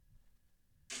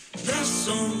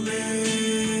on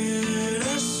me,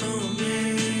 that's on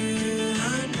me,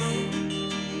 I know.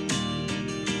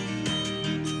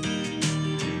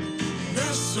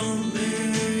 That's on me,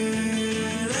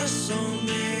 that's on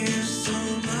me, it's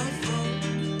all my fault.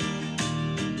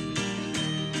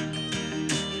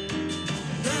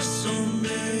 That's on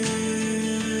me,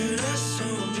 that's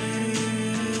on me,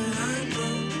 I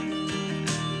know.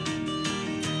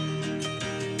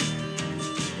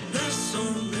 That's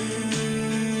on me,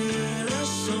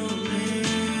 that's on me,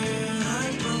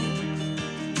 I know.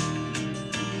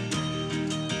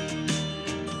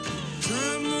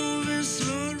 Time moving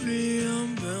slowly,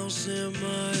 I'm bouncing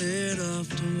my head off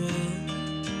the wall.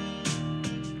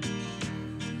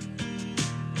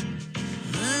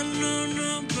 I know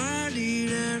nobody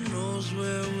that knows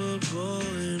where we're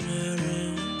going at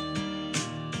all.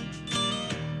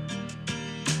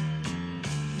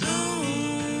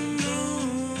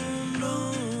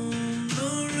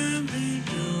 Don't let me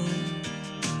down.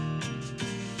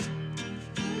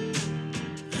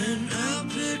 And I'll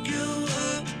pick you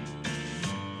up,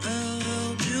 I'll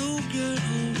help you get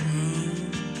around.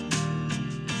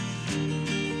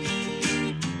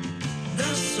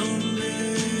 That's on me,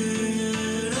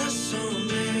 that's on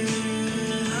me,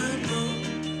 I know.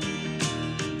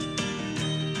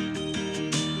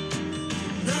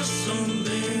 That's on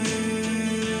me,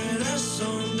 that's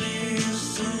on me,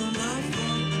 it's all my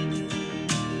fault.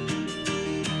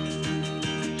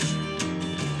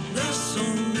 That's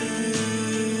on me,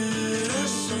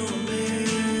 that's on me,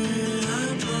 I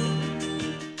know.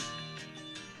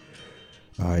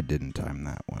 I didn't time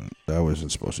that one. I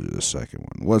wasn't supposed to do the second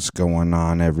one. What's going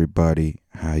on, everybody?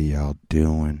 How y'all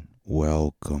doing?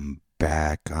 Welcome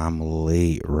back. I'm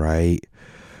late, right?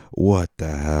 What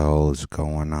the hell is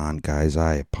going on, guys?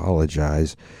 I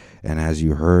apologize. And as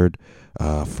you heard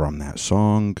from that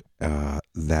song,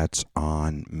 that's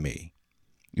on me.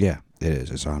 Yeah, it is.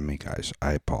 It's on me, guys.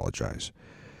 I apologize.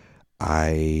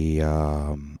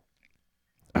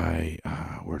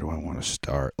 Where do I want to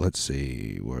start? Let's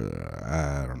see.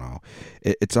 I don't know.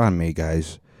 It's on me,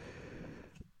 guys.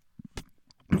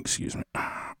 Excuse me.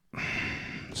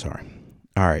 Sorry.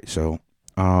 All right. So,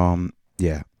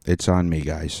 yeah, it's on me,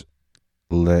 guys.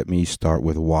 Let me start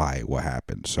with what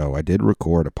happened. So I did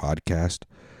record a podcast,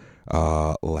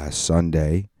 last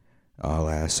Sunday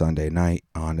night,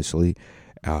 honestly,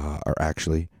 or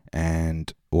actually,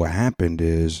 and what happened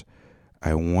is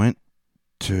I went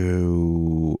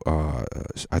to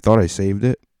I thought I saved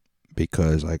it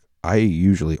because like I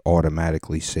usually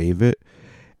automatically save it,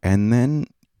 and then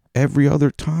every other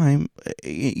time,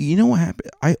 you know what happened?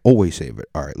 I always save it.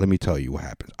 All right, let me tell you what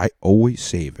happens. I always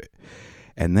save it,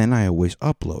 and then I always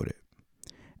upload it,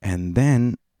 and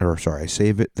then I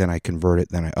save it, then I convert it,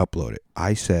 then I upload it.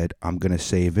 I said I'm gonna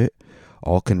save it,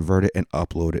 I'll convert it and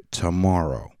upload it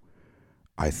tomorrow.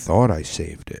 I thought I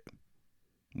saved it.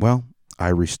 Well, I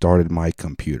restarted my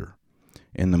computer.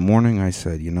 In the morning, I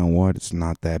said, you know what? It's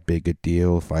not that big a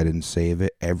deal if I didn't save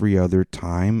it. Every other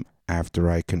time after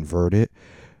I convert it,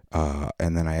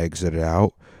 and then I exit it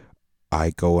out, I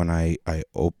go and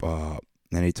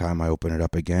anytime I open it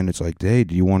up again, it's like, hey,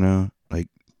 do you want to, like,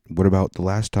 what about the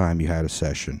last time you had a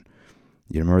session?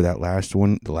 You remember that last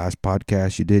one, the last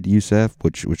podcast you did, Yusef,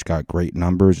 which got great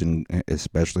numbers and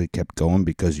especially kept going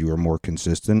because you were more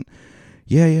consistent?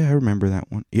 Yeah, I remember that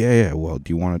one. Yeah. Well,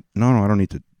 do you want to? No, I don't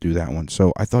need to do that one.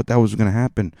 So I thought that was going to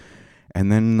happen.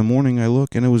 And then in the morning I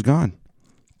look and it was gone.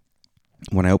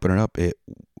 When I open it up,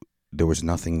 there was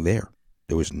nothing there.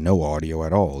 There was no audio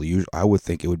at all. I would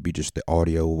think it would be just the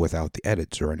audio without the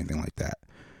edits or anything like that.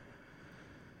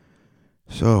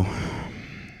 So,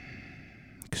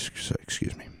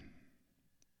 excuse me.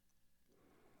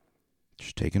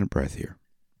 Just taking a breath here.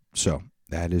 So,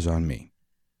 that is on me.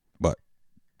 But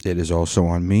it is also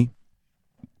on me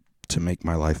to make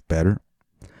my life better.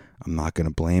 I'm not going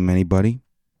to blame anybody.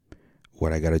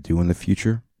 What I got to do in the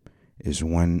future is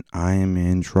when I am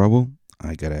in trouble,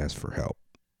 I got to ask for help.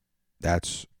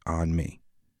 That's on me.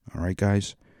 All right,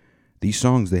 guys? These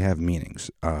songs, they have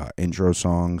meanings. Intro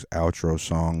songs, outro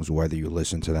songs, whether you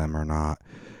listen to them or not,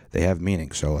 they have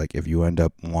meaning. So, like, if you end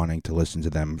up wanting to listen to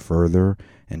them further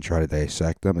and try to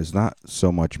dissect them, it's not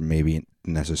so much maybe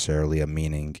necessarily a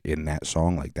meaning in that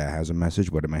song, like that has a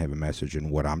message, but it might have a message in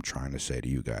what I'm trying to say to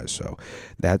you guys. So,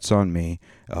 That's on Me.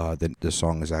 The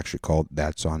song is actually called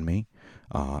That's on Me.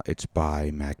 It's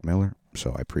by Mac Miller.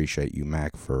 So, I appreciate you,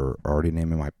 Mac, for already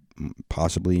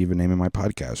possibly even naming my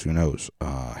podcast. Who knows?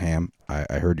 Ham,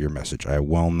 I heard your message. I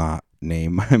will not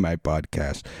name my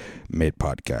podcast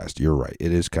mid-podcast. You're right.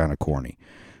 It is kind of corny.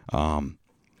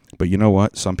 But you know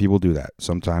what? Some people do that.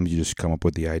 Sometimes you just come up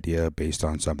with the idea based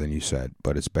on something you said.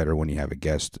 But it's better when you have a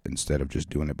guest instead of just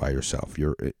doing it by yourself.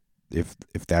 If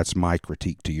that's my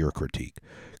critique to your critique,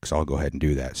 because I'll go ahead and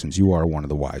do that since you are one of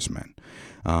the wise men,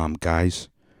 guys.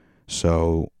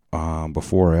 So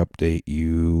before I update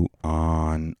you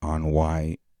on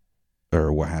why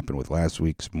or what happened with last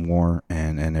week's more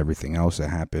and everything else that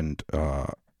happened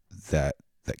that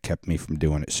kept me from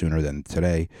doing it sooner than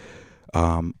today.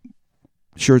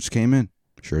 Shirts came in,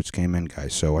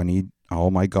 guys. So I need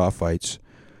all my golf fights,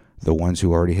 the ones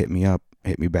who already hit me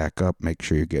back up. Make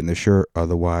sure you're getting the shirt.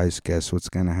 Otherwise, guess what's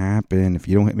gonna happen? If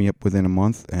you don't hit me up within a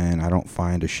month and I don't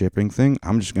find a shipping thing,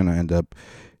 I'm just gonna end up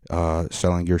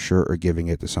selling your shirt or giving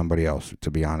it to somebody else, to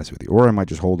be honest with you. Or I might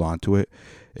just hold on to it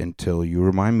until you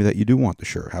remind me that you do want the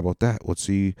shirt. How about that? Let's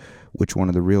see which one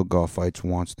of the real golf fights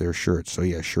wants their shirts. So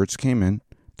yeah, shirts came in.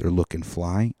 They're looking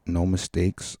fly. No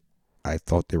mistakes. I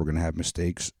thought they were going to have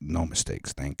mistakes. No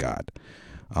mistakes, thank God.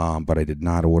 But I did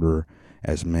not order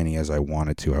as many as I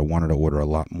wanted to. I wanted to order a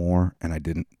lot more, and I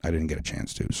didn't get a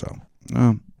chance to. So,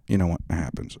 you know what? It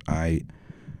happens.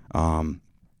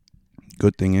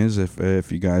 Good thing is,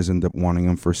 if you guys end up wanting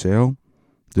them for sale,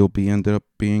 they'll ended up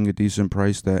being a decent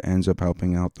price that ends up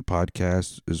helping out the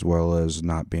podcast, as well as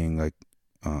not being like,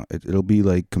 it'll be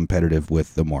like competitive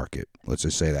with the market. Let's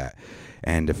just say that.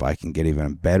 And if I can get even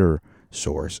a better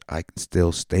source, I can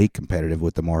still stay competitive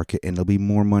with the market, and there'll be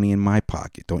more money in my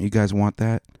pocket. Don't you guys want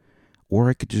that? Or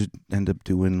I could just end up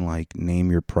doing like name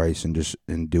your price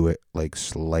and do it like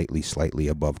slightly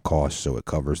above cost, so it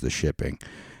covers the shipping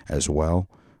as well,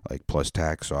 like plus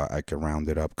tax, so I can round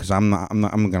it up. Because I'm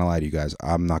gonna lie to you guys,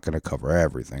 I'm not gonna cover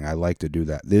everything. I like to do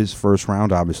that. This first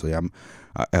round, obviously,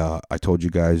 I told you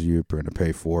guys you're gonna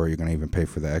pay for it. You're gonna even pay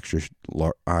for the extra.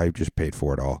 I just paid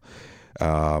for it all.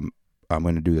 I'm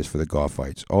going to do this for the golf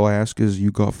fights. All I ask is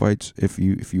you golf fights, if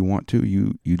you want to,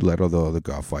 you let all the other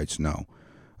golf fights know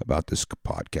about this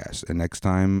podcast. And next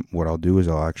time, what I'll do is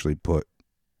I'll actually put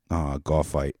golf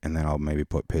fight, and then I'll maybe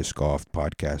put piss golf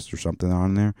podcast or something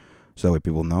on there, so that way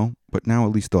people know. But now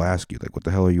at least they'll ask you, like, what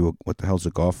the hell's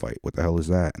a golf fight? What the hell is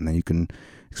that? And then you can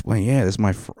explain, yeah, this is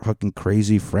my fucking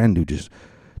crazy friend who just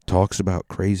talks about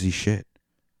crazy shit.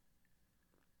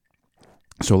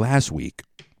 So last week,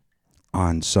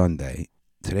 on Sunday,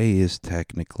 today is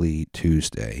technically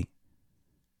Tuesday.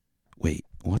 Wait,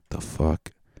 what the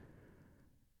fuck?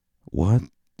 What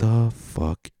the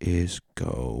fuck is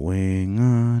going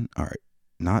on? Alright,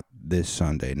 not this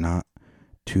Sunday, not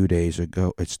 2 days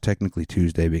ago. It's technically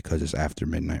Tuesday because it's after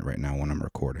midnight right now when I'm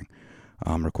recording.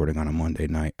 I'm recording on a Monday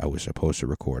night. I was supposed to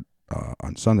record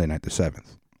on Sunday night, the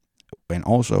 7th. And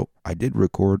also, I did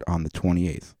record on the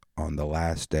 28th. On the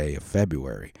last day of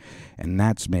February, and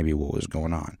that's maybe what was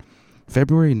going on.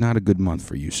 February, not a good month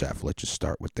for Yusef. Let's just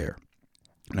start with there.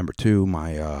 Number two,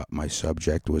 my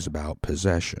subject was about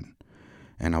possession,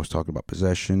 and I was talking about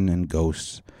possession and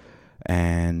ghosts,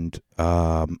 and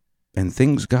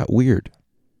things got weird.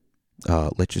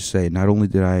 Let's just say, not only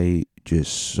did I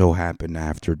just so happen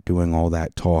after doing all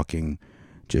that talking,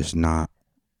 just not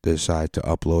decide to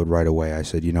upload right away. I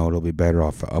said, it'll be better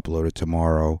off if I upload it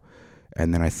tomorrow.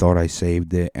 And then I thought I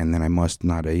saved it, and then I must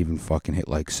not even fucking hit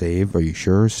like save. Are you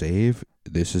sure? Save?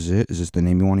 This is it? Is this the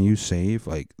name you want to use? Save?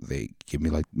 Like, they give me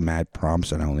like mad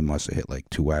prompts, and I only must have hit like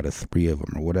 2 out of 3 of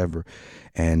them or whatever.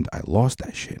 And I lost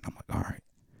that shit. I'm like, all right.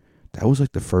 That was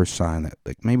like the first sign that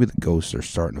like maybe the ghosts are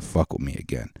starting to fuck with me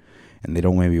again. And they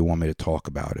don't maybe want me to talk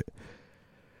about it.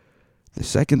 The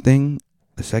second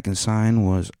sign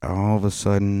was all of a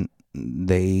sudden,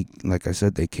 like I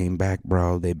said, they came back,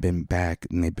 bro. They've been back,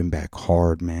 and they've been back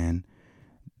hard, man.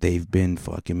 They've been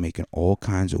fucking making all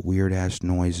kinds of weird ass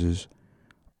noises.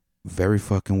 Very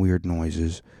fucking weird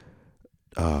noises.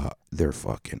 They're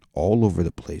fucking all over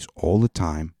the place all the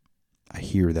time. I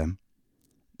hear them.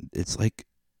 It's like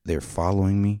they're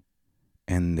following me,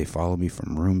 and they follow me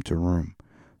from room to room.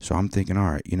 So I'm thinking,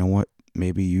 all right, you know what?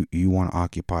 Maybe you want to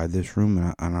occupy this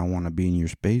room, and I want to be in your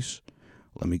space.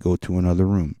 Let me go to another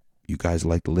room. You guys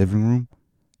like the living room?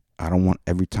 I don't want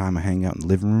every time I hang out in the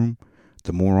living room.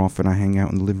 The more often I hang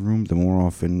out in the living room, the more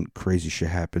often crazy shit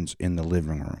happens in the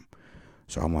living room.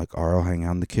 So I'm like, all right, I'll hang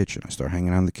out in the kitchen. I start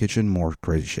hanging out in the kitchen, more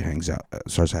crazy shit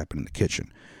starts happening in the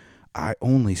kitchen. I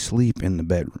only sleep in the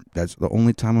bedroom. That's the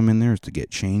only time I'm in there is to get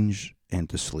changed and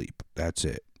to sleep. That's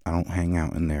it. I don't hang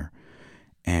out in there.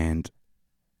 And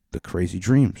the crazy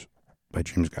dreams. My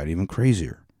dreams got even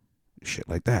crazier. Shit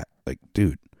like that. Like,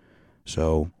 dude.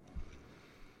 So,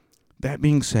 that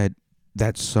being said,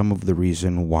 that's some of the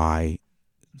reason why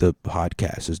the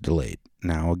podcast is delayed.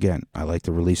 Now, again, I like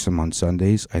to release them on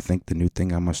Sundays. I think the new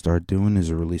thing I'm going to start doing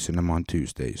is releasing them on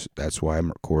Tuesdays. That's why I'm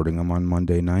recording them on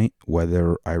Monday night.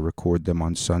 Whether I record them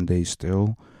on Sunday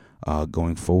still,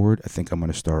 going forward, I think I'm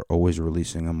going to start always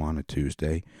releasing them on a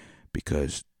Tuesday,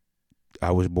 because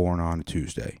I was born on a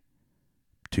Tuesday.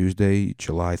 Tuesday,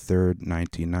 July 3rd,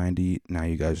 1990. Now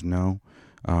you guys know.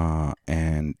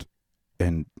 And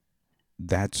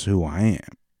that's who I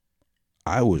am.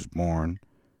 I was born.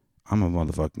 I'm a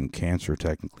motherfucking Cancer,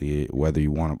 technically, whether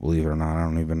you want to believe it or not. I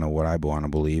don't even know what I want to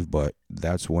believe, but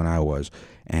that's when I was.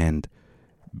 And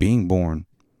being born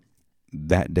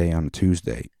that day on a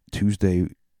Tuesday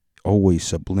always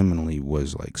subliminally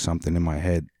was like something in my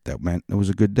head that meant it was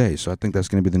a good day. So I think that's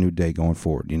going to be the new day going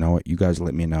forward. You know what? You guys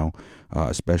let me know,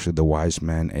 especially the wise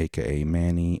men, a.k.a.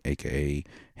 Manny, a.k.a.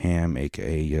 Ham,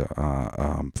 a.k.a.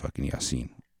 fucking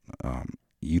Yasin.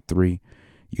 You three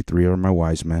are my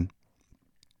wise men.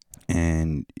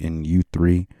 And you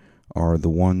three are the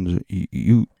ones,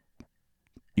 you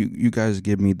guys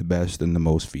give me the best and the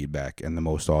most feedback and the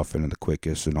most often and the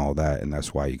quickest and all that, and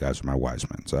that's why you guys are my wise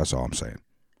men. So that's all I'm saying.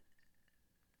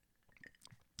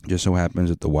 Just so happens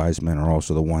that the wise men are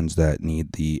also the ones that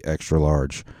need the extra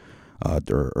large,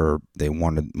 or they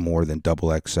wanted more than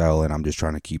double XL, and I'm just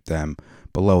trying to keep them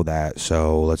below that.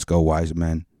 So let's go, wise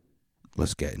men.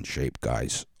 Let's get in shape,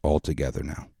 guys, all together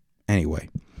now. Anyway,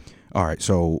 all right,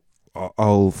 so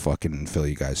I'll fucking fill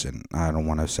you guys in. I don't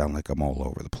want to sound like I'm all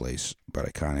over the place, but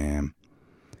I kind of am.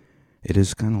 It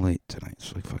is kind of late tonight.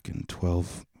 It's like fucking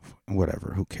 12,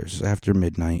 whatever, who cares? It's after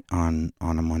midnight on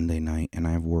a Monday night, and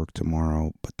I have work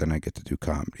tomorrow, but then I get to do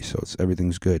comedy, so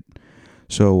everything's good.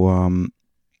 So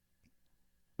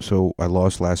I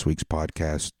lost last week's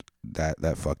podcast.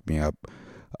 That fucked me up.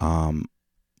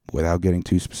 Without getting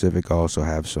too specific, I also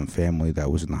have some family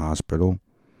that was in the hospital,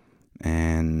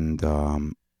 and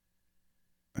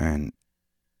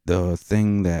the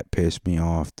thing that pissed me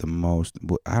off the most,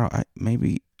 the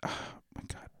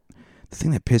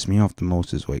thing that pissed me off the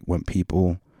most is like when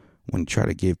you try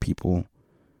to give people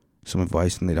some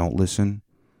advice and they don't listen.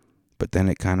 But then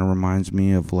it kind of reminds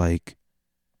me of like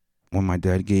when my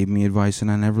dad gave me advice and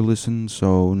I never listened.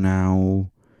 So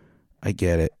now I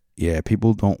get it. Yeah,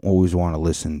 people don't always want to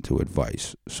listen to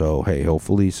advice. So, hey,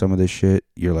 hopefully some of this shit,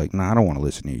 you're like, nah, I don't want to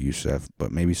listen to you, Yusef.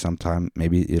 But maybe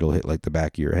it'll hit like the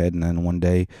back of your head, and then one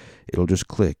day it'll just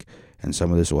click, and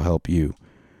some of this will help you.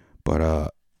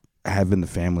 But having the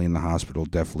family in the hospital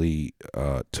definitely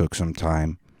took some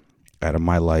time out of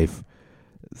my life.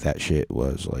 That shit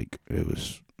was like, it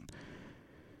was...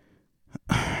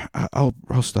 I'll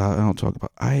stop and I'll talk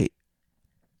about... I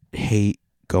hate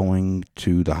going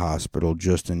to the hospital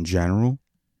just in general,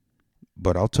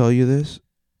 but I'll tell you this,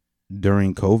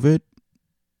 during COVID,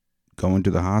 going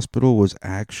to the hospital was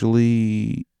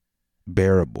actually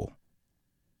bearable.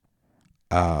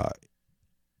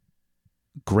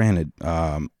 Granted,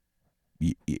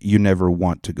 you never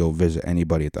want to go visit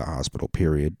anybody at the hospital,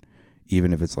 period.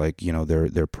 Even if it's like, you know,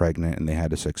 they're pregnant and they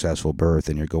had a successful birth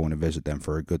and you're going to visit them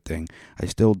for a good thing. I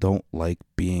still don't like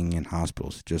being in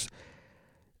hospitals.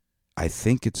 I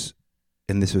think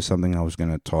and this is something I was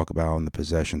going to talk about in the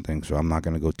possession thing, so I'm not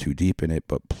going to go too deep in it,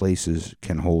 but places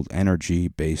can hold energy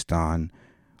based on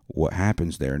what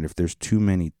happens there. And if there's too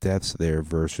many deaths there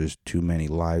versus too many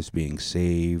lives being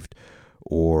saved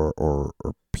or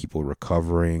people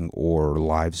recovering or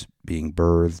lives being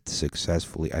birthed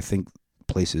successfully, I think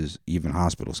places, even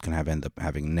hospitals, can end up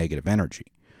having negative energy.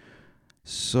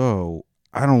 So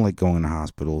I don't like going to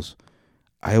hospitals.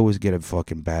 I always get a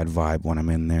fucking bad vibe when I'm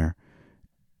in there.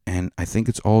 And I think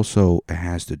it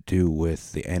has to do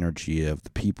with the energy of the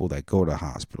people that go to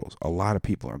hospitals. A lot of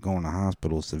people are going to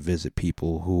hospitals to visit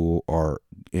people who are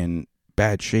in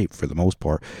bad shape for the most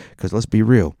part. Because let's be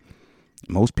real,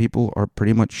 most people are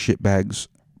pretty much shitbags,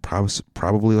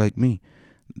 probably like me.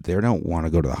 They don't want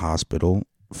to go to the hospital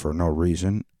for no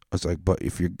reason. It's like, but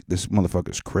if this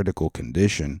motherfucker's critical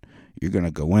condition, you're going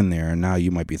to go in there and now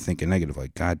you might be thinking negative,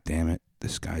 like, God damn it,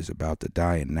 this guy's about to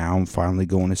die, and now I'm finally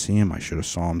going to see him. I should have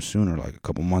saw him sooner, like a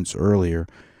couple months earlier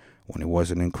when he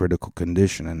wasn't in critical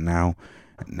condition, and now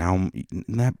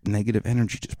that negative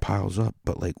energy just piles up.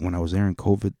 But like when I was there in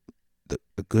COVID, the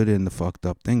good and the fucked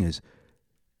up thing is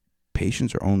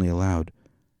patients are only allowed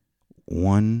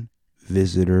one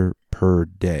visitor per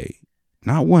day.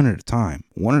 Not one at a time.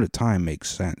 One at a time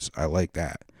makes sense. I like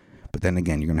that. But then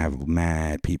again, you're going to have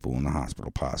mad people in the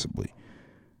hospital possibly.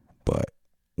 But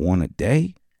one a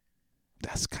day,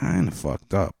 that's kind of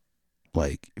fucked up.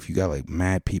 Like, if you got like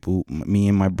mad people, me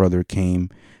and my brother came.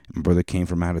 My brother came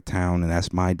from out of town, and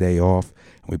that's my day off.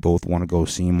 And we both want to go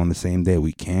see him on the same day.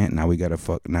 We can't. Now we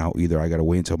gotta now either I gotta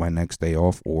wait until my next day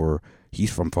off, or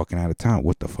he's from fucking out of town.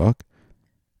 What the fuck?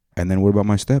 And then what about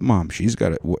my stepmom? She's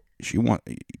got it. What she want?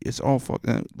 It's all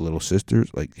fucking little sisters.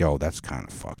 Like, yo, that's kind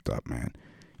of fucked up, man.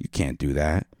 You can't do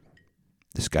that.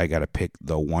 This guy got to pick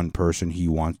the one person he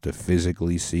wants to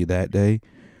physically see that day.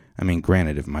 I mean,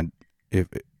 granted, if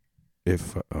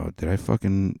did I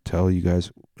fucking tell you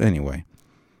guys? Anyway,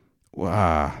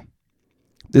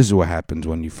 this is what happens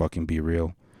when you fucking be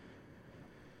real.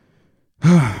 So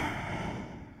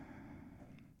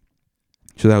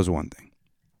that was one thing.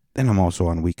 Then I'm also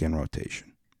on weekend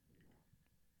rotation.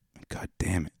 God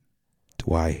damn it.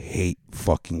 Do I hate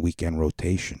fucking weekend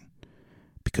rotation.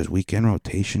 Because weekend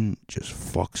rotation just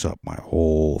fucks up my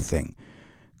whole thing.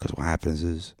 Because what happens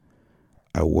is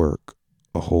I work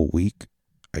a whole week.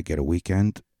 I get a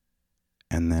weekend.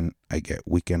 And then I get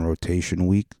weekend rotation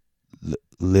week.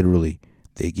 Literally,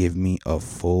 they give me a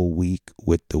full week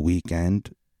with the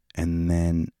weekend. And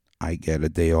then I get a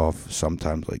day off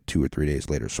sometimes like 2 or 3 days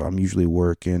later. So I'm usually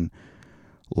working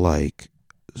like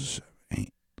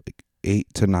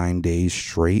 8 to 9 days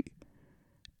straight.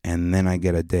 And then I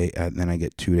get a day, then I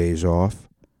get 2 days off.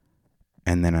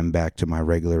 And then I'm back to my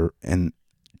regular. And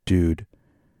dude,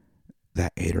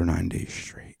 that 8 or 9 days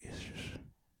straight is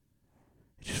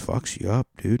it just fucks you up,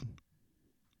 dude.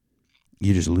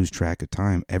 You just lose track of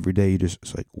time. Every day you just,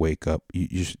 it's like, wake up.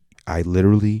 I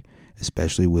literally,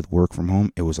 especially with work from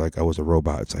home, it was like I was a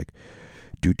robot. It's like,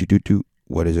 do.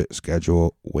 What is it?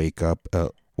 Schedule, wake up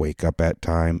at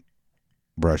time,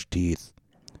 brush teeth,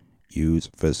 use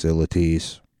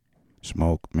facilities,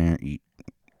 smoke, eat.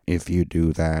 If you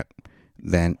do that,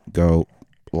 then go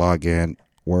log in,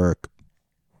 work,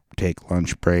 take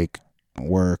lunch break,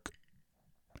 work,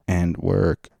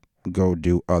 go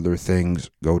do other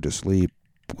things, go to sleep,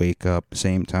 wake up,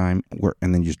 same time, work,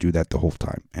 and then just do that the whole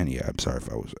time. And yeah, I'm sorry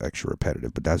if I was extra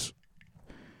repetitive, but that's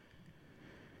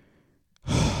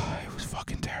it was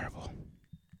fucking terrible.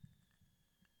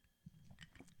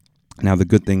 Now the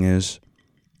good thing is,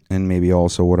 and maybe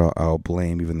also what I'll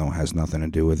blame, even though it has nothing to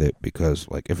do with it, because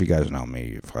like if you guys know me,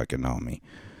 you fucking know me,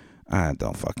 I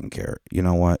don't fucking care. You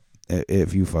know what?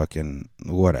 If you fucking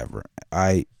whatever,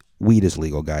 weed is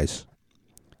legal, guys.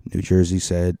 New Jersey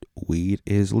said weed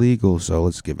is legal, so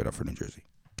let's give it up for New Jersey.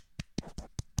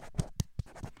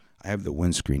 I have the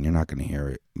windscreen. You're not going to hear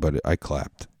it, but I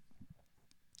clapped.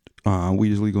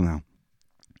 Weed is legal now.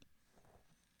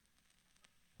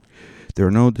 There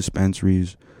are no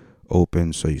dispensaries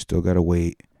open, so you still got to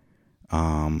wait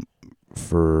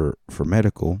for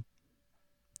medical.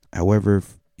 However,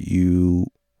 if you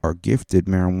are gifted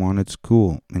marijuana, it's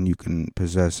cool, and you can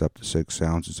possess up to 6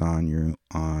 ounces on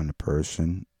a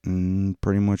person, and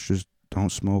pretty much just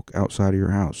don't smoke outside of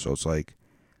your house. So it's like,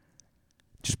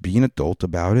 just be an adult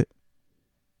about it.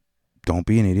 Don't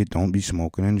be an idiot. Don't be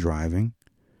smoking and driving.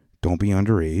 Don't be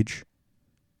underage.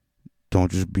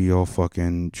 Don't just be all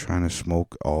fucking trying to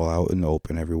smoke all out in the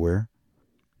open everywhere,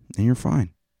 and you're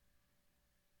fine.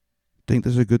 I think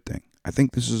this is a good thing. I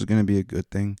think this is going to be a good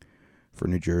thing for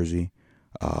New Jersey.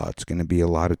 It's going to be a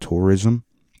lot of tourism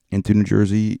into New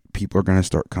Jersey. People are going to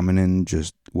start coming in,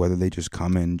 whether they just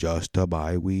come in just to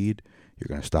buy weed. You're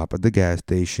going to stop at the gas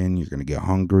station. You're going to get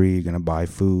hungry. You're going to buy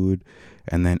food.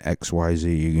 And then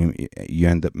XYZ, you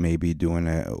end up maybe doing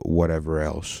whatever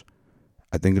else.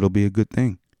 I think it'll be a good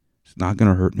thing. It's not going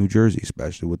to hurt New Jersey,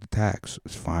 especially with the tax.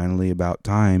 It's finally about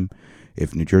time.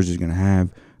 If New Jersey's going to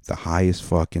have the highest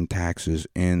fucking taxes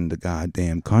in the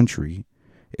goddamn country,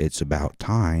 it's about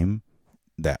time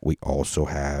that we also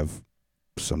have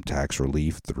some tax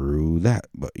relief through that.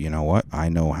 But you know what? I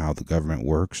know how the government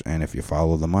works, and if you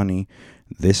follow the money,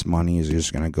 this money is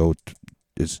just going to go,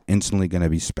 it's instantly going to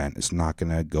be spent. It's not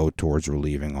going to go towards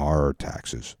relieving our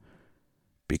taxes,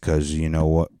 because you know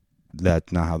what?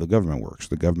 That's not how the government works.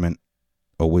 The government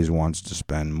always wants to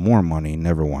spend more money,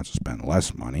 never wants to spend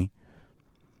less money.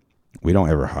 We don't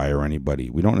ever hire anybody.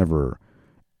 We don't ever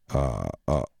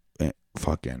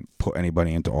fucking put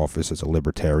anybody into office as a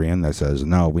libertarian that says,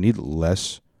 no, we need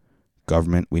less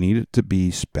government. We need it to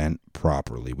be spent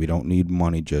properly. We don't need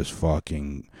money just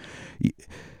fucking.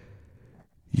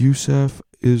 Yusef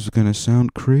is going to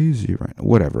sound crazy right now.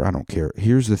 Whatever, I don't care.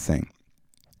 Here's the thing.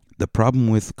 The problem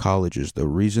with colleges, the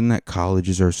reason that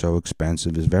colleges are so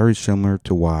expensive is very similar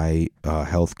to why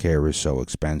healthcare is so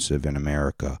expensive in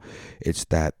America. It's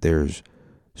that there's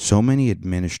so many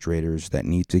administrators that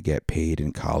need to get paid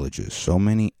in colleges, so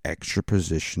many extra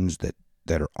positions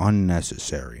that are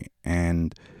unnecessary.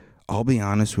 And I'll be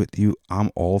honest with you,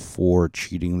 I'm all for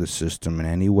cheating the system in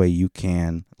any way you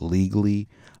can legally.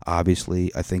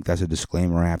 Obviously, I think that's a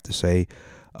disclaimer I have to say.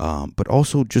 But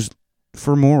also just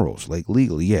for morals, like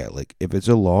legally, yeah. Like if it's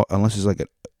a law, unless it's like an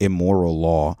immoral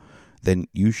law, then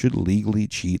you should legally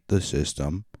cheat the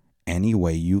system any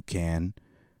way you can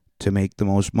to make the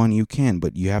most money you can.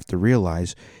 But you have to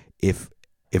realize if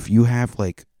you have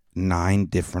like 9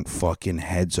 different fucking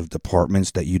heads of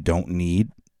departments that you don't need,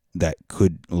 that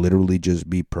could literally just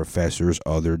be professors'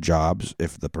 other jobs.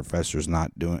 If the professor's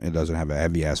not doing it, doesn't have a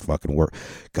heavy ass fucking work.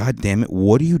 God damn it,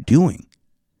 what are you doing?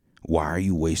 Why are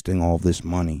you wasting all this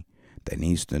money that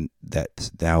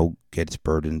now gets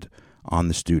burdened on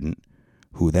the student,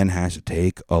 who then has to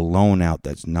take a loan out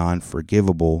that's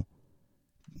non-forgivable?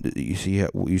 You see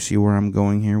where I'm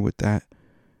going here with that?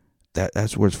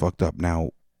 That's where it's fucked up.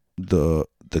 Now, the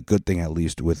good thing, at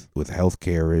least with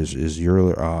healthcare, is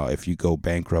you're if you go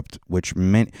bankrupt, which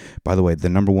meant, by the way, the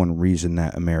number one reason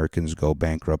that Americans go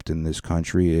bankrupt in this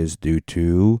country is due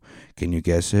to, can you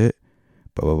guess it?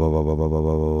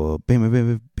 Bing.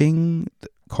 The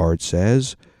card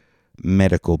says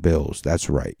medical bills. That's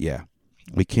right. Yeah,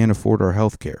 we can't afford our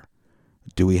healthcare.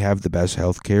 Do we have the best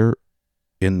healthcare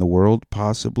in the world?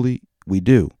 Possibly, we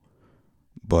do.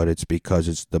 But it's because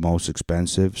it's the most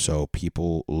expensive, so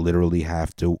people literally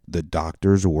have to, the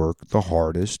doctors work the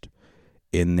hardest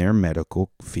in their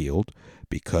medical field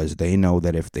because they know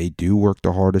that if they do work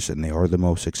the hardest and they are the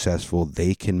most successful,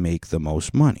 they can make the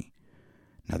most money.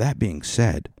 Now, that being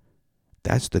said,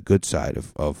 that's the good side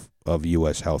of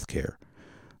U.S. healthcare.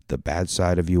 The bad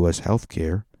side of U.S.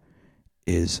 healthcare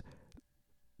is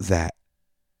that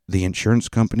the insurance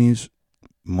companies,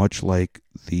 much like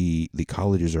the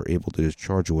colleges, are able to just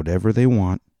charge whatever they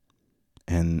want,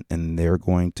 and they're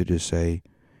going to just say,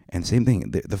 and same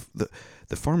thing,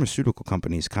 the pharmaceutical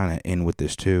companies kind of in with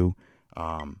this too.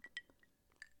 The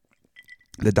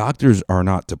doctors are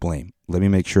not to blame. Let me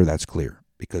make sure that's clear,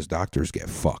 because doctors get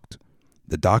fucked.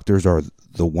 The doctors are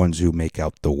the ones who make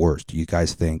out the worst. You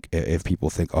guys think, if people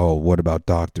think, oh, what about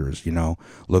doctors? You know,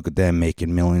 look at them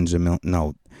making millions and millions.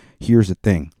 No, here's the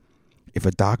thing. If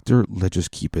a doctor, let's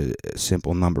just keep it a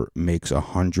simple number, makes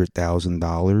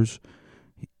 $100,000,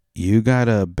 you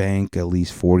gotta bank at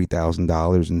least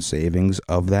 $40,000 in savings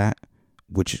of that,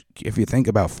 which, if you think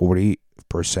about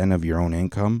 40% of your own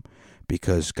income,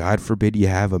 because God forbid you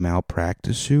have a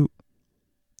malpractice suit,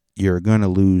 you're gonna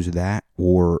lose that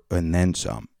and then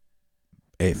some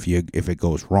if it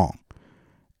goes wrong.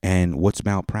 And what's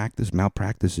malpractice?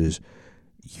 Malpractice is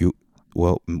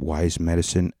why is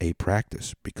medicine a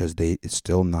practice? Because it's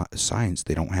still not a science.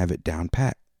 They don't have it down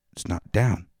pat. It's not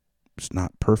down. It's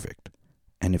not perfect.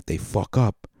 And if they fuck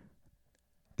up,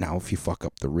 now if you fuck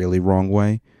up the really wrong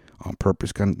way, on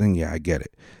purpose kind of thing, yeah, I get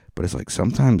it. But it's like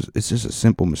sometimes it's just a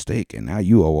simple mistake, and now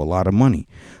you owe a lot of money.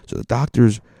 So the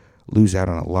doctors lose out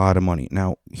on a lot of money.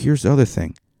 Now, here's the other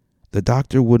thing. The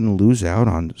doctor wouldn't lose out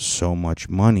on so much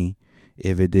money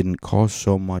if it didn't cost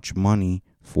so much money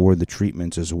for the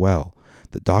treatments as well.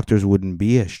 The doctors wouldn't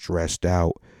be as stressed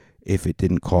out if it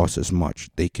didn't cost as much.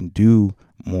 They can do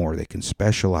more. They can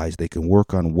specialize. They can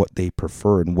work on what they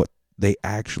prefer and what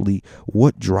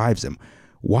drives them.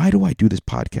 Why do I do this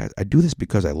podcast? I do this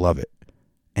because I love it.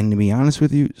 And to be honest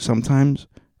with you, sometimes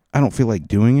I don't feel like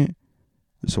doing it,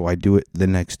 so I do it the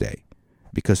next day.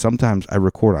 Because sometimes I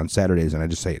record on Saturdays and I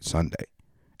just say it's Sunday.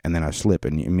 And then I slip,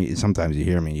 and sometimes you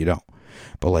hear me and you don't.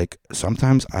 But like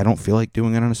sometimes I don't feel like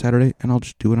doing it on a Saturday, and I'll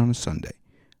just do it on a Sunday.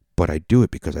 But I do it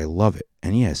because I love it.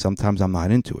 And yeah, sometimes I'm not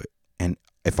into it. And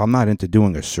if I'm not into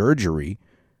doing a surgery,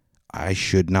 I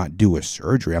should not do a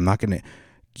surgery.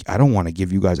 I don't want to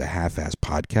give you guys a half-ass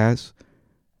podcast.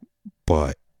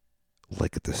 But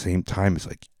like at the same time, it's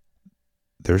like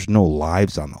there's no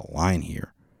lives on the line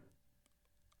here.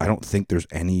 I don't think there's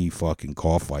any fucking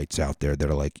call fights out there that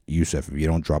are like, Yusuf, if you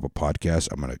don't drop a podcast,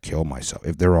 I'm going to kill myself.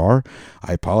 If there are,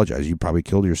 I apologize. You probably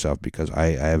killed yourself, because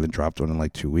I haven't dropped one in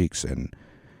like 2 weeks, and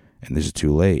this is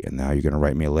too late. And now you're going to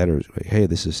write me a letter. Like, hey,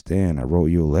 this is Stan. I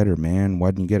wrote you a letter, man. Why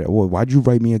didn't you get it? Well, why'd you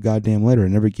write me a goddamn letter? I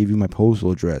never gave you my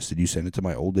postal address. Did you send it to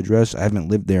my old address? I haven't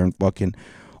lived there in fucking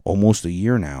almost a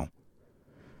year now.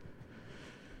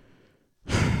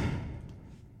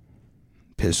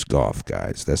 Pissed off,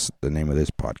 guys. That's the name of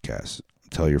this podcast.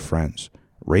 Tell your friends.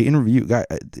 Rate and review. Guy,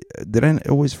 did I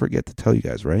always forget to tell you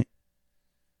guys, right?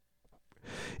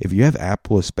 If you have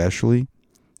Apple especially,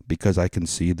 because I can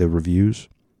see the reviews.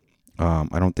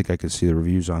 I don't think I can see the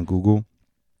reviews on Google.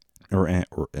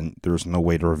 And there's no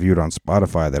way to review it on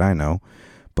Spotify that I know.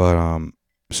 But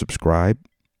subscribe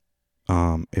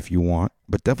if you want.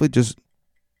 But definitely just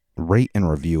rate and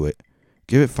review it.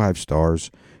 give it 5 stars.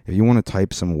 If you want to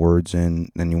type some words in,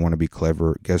 then you want to be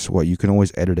clever, guess what? You can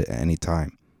always edit it at any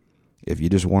time. If you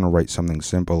just want to write something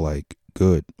simple like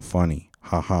good, funny,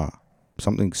 haha,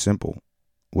 something simple,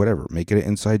 whatever, make it an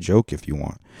inside joke if you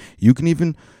want. You can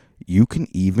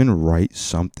even write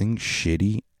something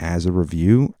shitty as a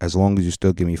review, as long as you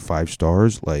still give me 5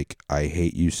 stars. Like, I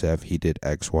hate Yusef, he did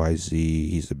XYZ,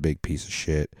 he's a big piece of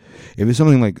shit. If it's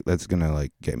something like that's gonna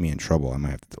like get me in trouble, I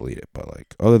might have to delete it. But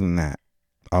like, other than that,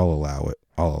 I'll allow it.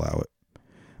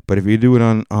 But if you do it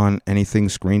on anything,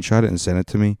 screenshot it and send it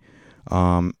to me.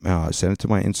 Send it to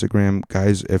my Instagram,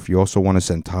 guys. If you also want to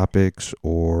send topics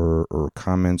or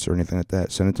comments or anything like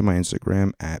that, send it to my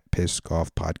Instagram at Piscoff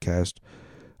Podcast.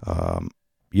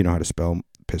 You know how to spell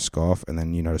Piscoff, and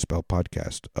then you know how to spell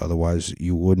podcast. Otherwise,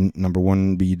 you wouldn't, number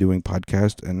one, be doing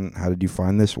podcast. And how did you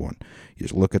find this one? You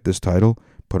just look at this title,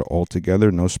 put it all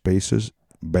together, no spaces,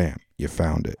 bam, you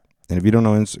found it. And if you don't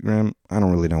know Instagram, I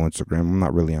don't really know Instagram. I'm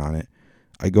not really on it.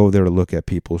 I go there to look at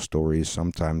people's stories.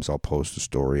 Sometimes I'll post a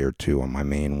story or two on my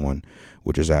main one,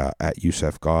 which is at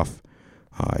Yusef Goff,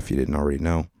 if you didn't already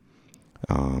know.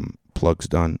 Plugs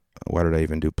done. Why did I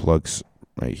even do plugs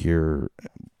right here?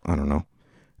 I don't know.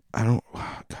 God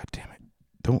damn it.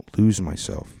 Don't lose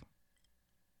myself.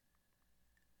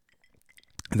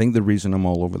 I think the reason I'm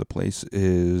all over the place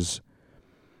is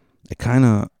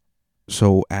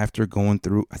so after going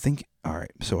through,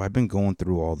 so I've been going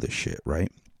through all this shit, right?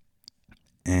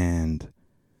 And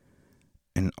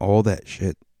all that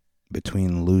shit,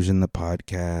 between losing the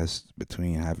podcast,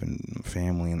 between having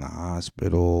family in the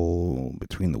hospital,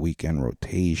 between the weekend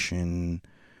rotation,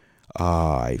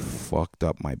 I fucked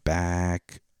up my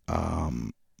back,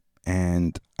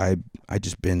 and I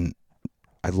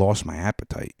lost my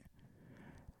appetite,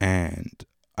 and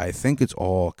I think it's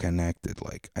all connected.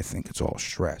 Like, I think it's all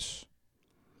stress,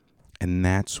 and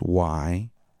that's why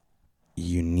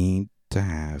you need to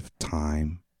have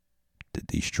time to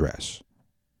de-stress.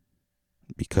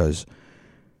 Because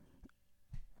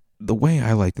the way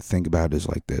I like to think about it is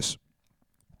like this.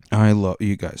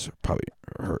 You guys are probably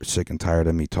sick and tired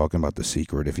of me talking about The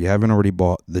Secret. If you haven't already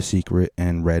bought The Secret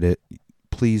and read it,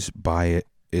 please buy it.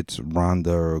 It's Rhonda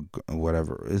or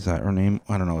whatever. Is that her name?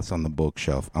 I don't know. It's on the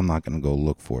bookshelf. I'm not going to go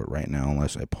look for it right now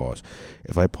unless I pause.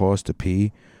 If I pause to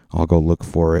pee, I'll go look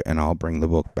for it and I'll bring the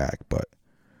book back. But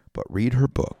read her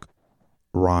book,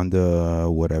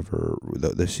 Rhonda, whatever,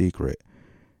 The Secret.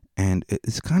 And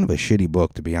it's kind of a shitty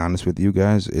book, to be honest with you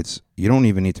guys. You don't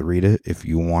even need to read it if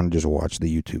you want to just watch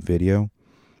the YouTube video,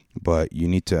 but you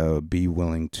need to be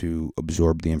willing to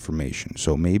absorb the information.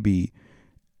 So maybe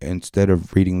instead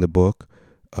of reading the book,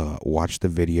 watch the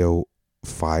video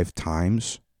 5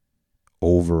 times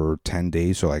over 10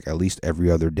 days. So like at least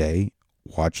every other day,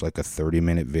 watch like a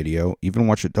 30-minute video. Even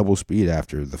watch it double speed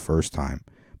after the first time.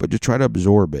 But just try to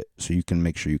absorb it so you can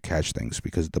make sure you catch things.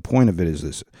 Because the point of it is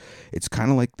this. It's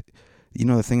kind of like,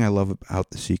 the thing I love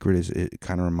about The Secret is it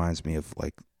kind of reminds me of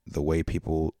like the way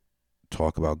people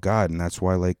talk about God. And that's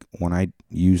why like when I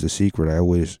use The Secret, I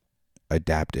always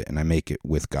adapt it and I make it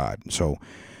with God. So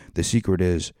The secret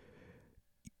is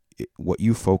what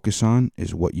you focus on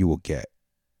is what you will get.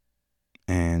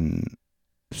 And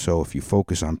so if you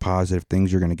focus on positive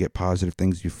things, you're going to get positive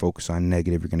things. If you focus on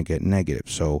negative, you're going to get negative.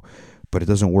 So, but it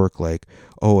doesn't work like,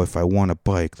 oh, if I want a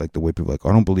bike, like the way people are like,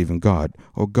 I don't believe in God.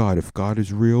 Oh, God, if God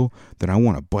is real, then I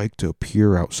want a bike to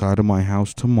appear outside of my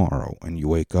house tomorrow. And you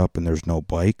wake up and there's no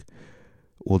bike.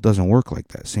 Well, it doesn't work like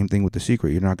that. Same thing with The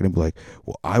Secret. You're not going to be like,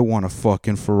 well, I want a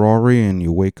fucking Ferrari, and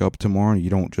you wake up tomorrow and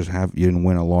you didn't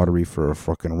win a lottery for a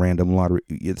fucking random lottery.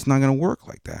 It's not going to work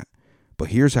like that. But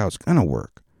here's how it's going to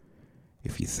work.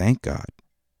 If you thank God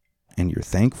and you're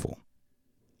thankful,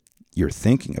 you're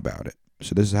thinking about it.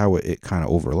 So this is how it kind of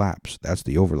overlaps. That's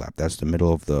the overlap. That's the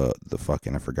middle of the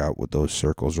fucking, I forgot what those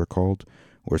circles are called,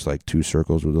 where it's like 2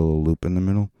 circles with a little loop in the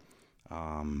middle.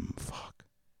 Fuck.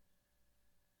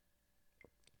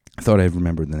 I thought I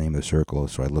remembered the name of the circle,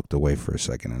 so I looked away for a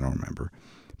second. I don't remember.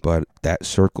 But that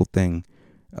circle thing,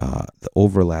 the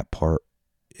overlap part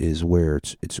is where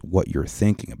it's what you're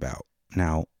thinking about.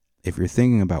 Now, if you're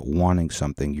thinking about wanting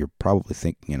something, you're probably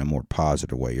thinking in a more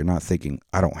positive way. You're not thinking,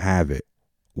 I don't have it.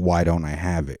 Why don't I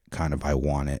have it? Kind of, I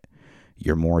want it.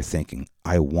 You're more thinking,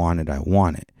 I want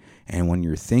it. And when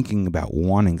you're thinking about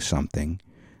wanting something,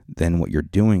 then what you're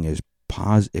doing is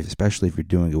positive, especially if you're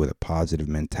doing it with a positive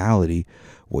mentality.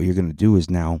 What you're going to do is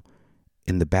now,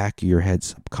 in the back of your head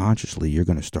subconsciously, you're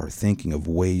going to start thinking of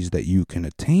ways that you can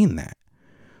attain that.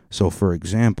 So, for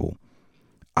example,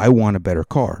 I want a better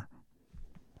car.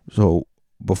 So,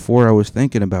 before I was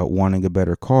thinking about wanting a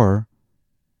better car,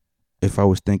 if I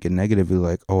was thinking negatively,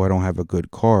 like, oh, I don't have a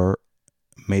good car,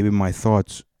 maybe my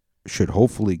thoughts should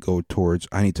hopefully go towards,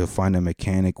 I need to find a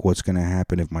mechanic, what's going to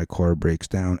happen if my car breaks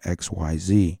down,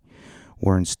 XYZ.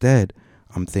 Or instead,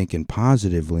 I'm thinking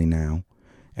positively now,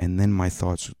 and then my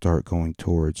thoughts start going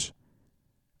towards,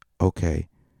 okay,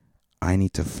 I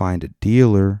need to find a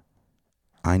dealer,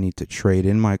 I need to trade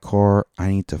in my car, I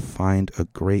need to find a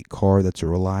great car that's a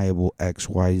reliable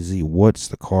XYZ. What's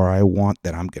the car I want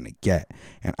that I'm going to get?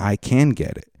 And I can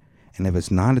get it. And if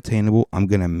it's not attainable, I'm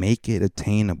going to make it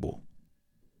attainable.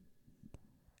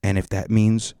 And if that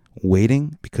means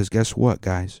waiting, because guess what,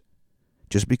 guys?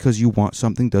 Just because you want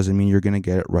something doesn't mean you're going to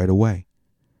get it right away.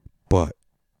 But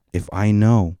if I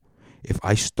know, if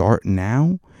I start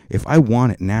now, if I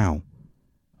want it now,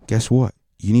 guess what?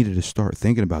 You needed to start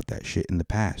thinking about that shit in the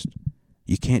past.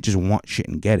 You can't just want shit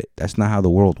and get it. That's not how the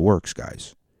world works,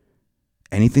 guys.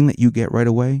 Anything that you get right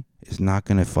away is not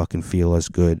going to fucking feel as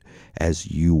good as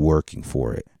you working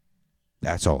for it.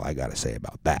 That's all I got to say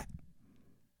about that.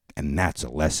 And that's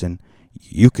a lesson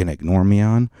you can ignore me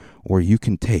on or you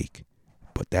can take.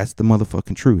 But that's the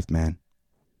motherfucking truth, man.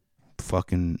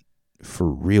 Fucking for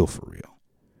real, for real.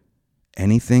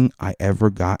 Anything I ever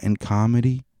got in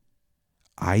comedy,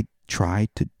 I tried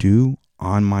to do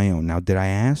on my own. Now, did I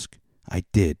ask? I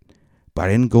did. But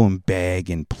I didn't go and beg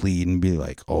and plead and be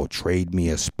like, oh, trade me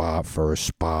a spot for a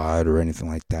spot or anything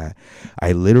like that.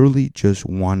 I literally just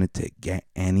wanted to get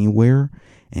anywhere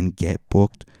and get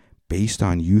booked based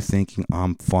on you thinking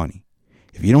I'm funny.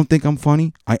 If you don't think I'm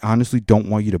funny, I honestly don't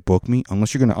want you to book me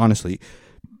unless you're going to honestly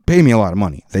pay me a lot of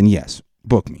money. Then yes,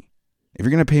 book me. If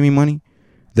you're going to pay me money,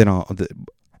 then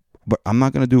but I'm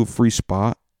not going to do a free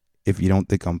spot if you don't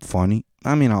think I'm funny.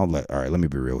 I mean, all right, let me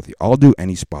be real with you. I'll do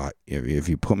any spot. If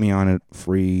you put me on it,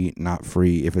 free, not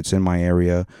free. If it's in my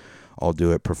area, I'll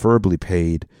do it. Preferably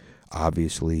paid,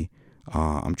 obviously.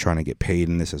 I'm trying to get paid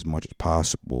in this as much as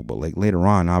possible. But like later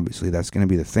on, obviously, that's going to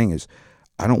be the thing is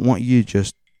I don't want you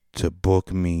just to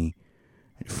book me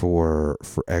for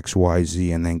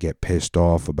XYZ and then get pissed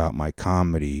off about my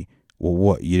comedy. Well,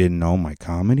 what? You didn't know my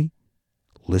comedy?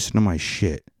 Listen to my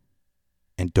shit.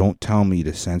 And don't tell me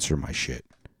to censor my shit.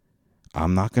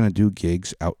 I'm not gonna do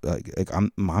gigs out.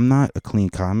 I'm not a clean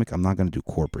comic. I'm not gonna do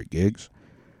corporate gigs.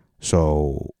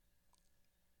 So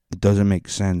it doesn't make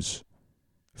sense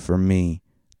for me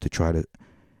to try to.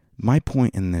 My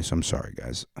point in this, I'm sorry,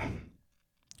 guys.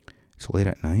 It's late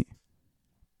at night,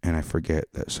 and I forget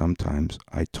that sometimes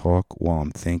I talk while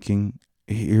I'm thinking.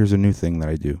 Here's a new thing that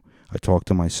I do. I talk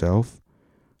to myself,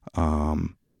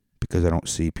 because I don't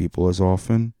see people as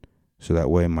often. So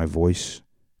that way my voice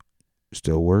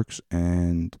still works.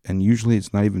 And usually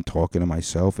it's not even talking to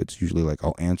myself. It's usually like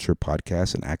I'll answer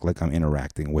podcasts and act like I'm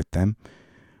interacting with them.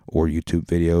 Or YouTube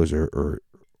videos or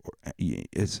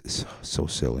it's so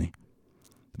silly.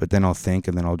 But then I'll think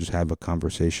and then I'll just have a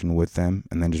conversation with them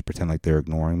and then just pretend like they're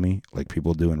ignoring me like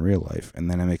people do in real life.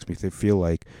 And then it makes me feel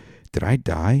like, did I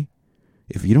die?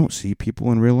 If you don't see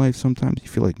people in real life sometimes, you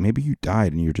feel like maybe you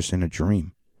died and you're just in a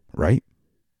dream, right?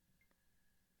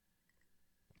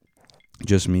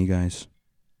 Just me, guys.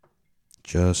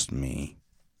 Just me.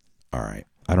 All right.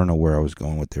 I don't know where I was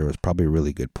going with there. It was probably a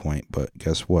really good point, but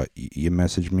guess what? You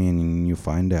message me and you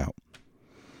find out.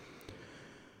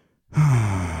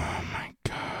 Oh, my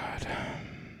God.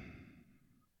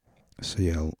 So,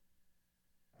 yeah.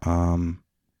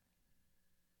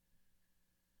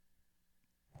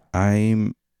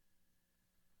 I'm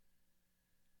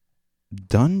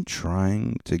done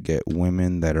trying to get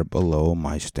women that are below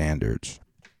my standards.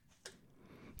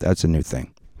 That's a new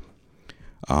thing.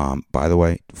 By the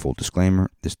way, full disclaimer,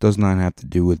 this does not have to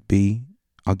do with B.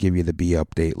 I'll give you the B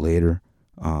update later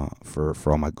for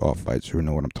all my golf fights who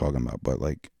know what I'm talking about. But,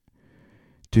 like,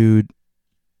 dude,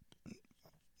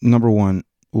 number one,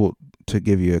 well, to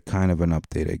give you a kind of an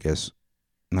update, I guess,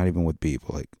 not even with B,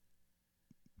 but, like,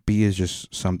 B is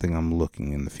just something I'm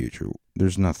looking in the future.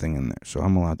 There's nothing in there. So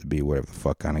I'm allowed to be whatever the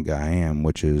fuck kind of guy I am,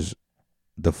 which is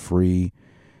the free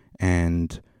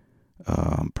and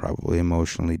probably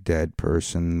emotionally dead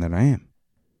person that I am.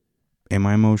 Am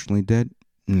I emotionally dead?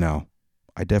 No.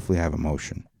 I definitely have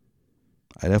emotion.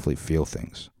 I definitely feel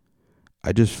things.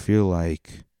 I just feel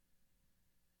like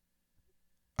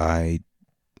I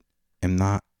am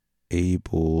not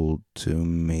able to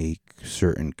make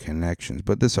certain connections.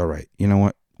 But that's all right. You know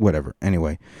what? Whatever.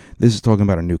 Anyway, this is talking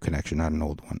about a new connection, not an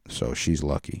old one. So she's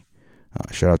lucky.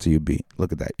 Shout out to you, B.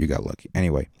 Look at that. You got lucky.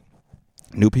 Anyway,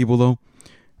 new people, though.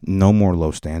 No more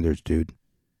low standards, dude.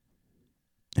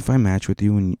 If I match with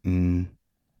you and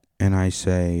I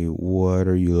say, what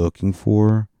are you looking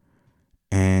for?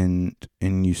 And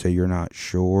you say you're not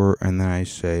sure. And then I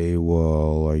say,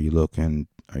 well, are you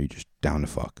just down to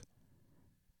fuck?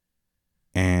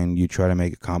 and you try to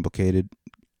make it complicated.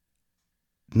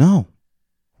 No,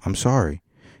 I'm sorry.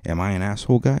 Am I an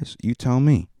asshole, guys? You tell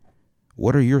me.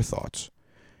 What are your thoughts?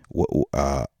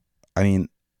 I mean,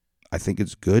 I think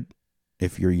it's good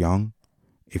if you're young,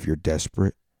 if you're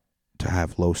desperate, to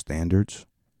have low standards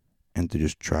and to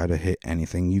just try to hit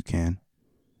anything you can.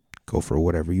 Go for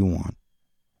whatever you want.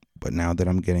 But now that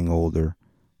I'm getting older,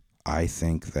 I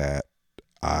think that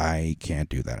I can't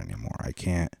do that anymore. I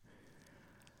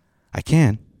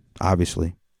can,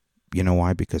 obviously. You know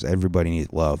why? Because everybody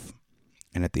needs love.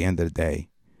 And at the end of the day,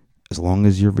 as long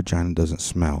as your vagina doesn't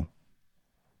smell,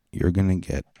 you're going to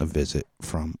get a visit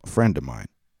from a friend of mine.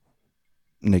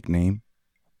 Nickname,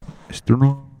 Mr.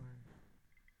 Nice.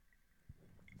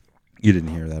 You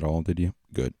didn't hear that all, did you?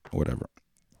 Good. Whatever.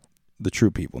 The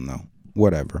true people know.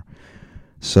 Whatever.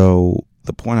 So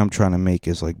the point I'm trying to make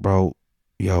is like, bro,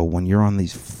 when you're on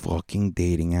these fucking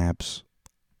dating apps,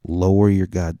 lower your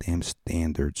goddamn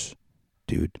standards,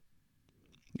 dude.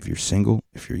 If you're single,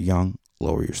 if you're young,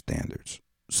 lower your standards.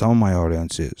 Some of my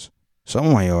audience is. Some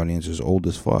of my audience is old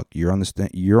as fuck. You're on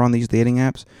these dating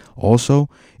apps. Also,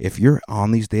 if you're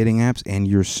on these dating apps and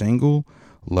you're single,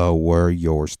 lower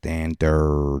your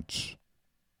standards.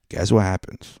 Guess what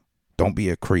happens? Don't be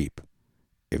a creep.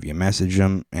 If you message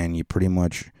them and you pretty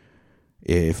much,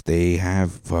 if they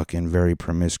have fucking very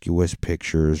promiscuous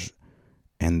pictures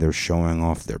and they're showing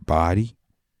off their body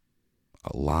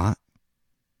a lot,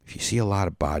 if you see a lot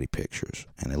of body pictures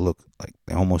and they look like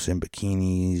they're almost in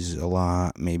bikinis a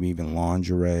lot, maybe even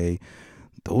lingerie,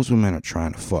 those women are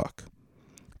trying to fuck.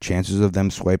 Chances of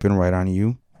them swiping right on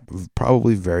you,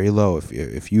 probably very low.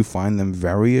 If you find them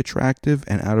very attractive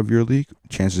and out of your league,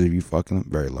 chances of you fucking them,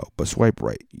 very low. But swipe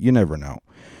right. You never know.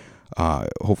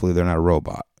 Hopefully they're not a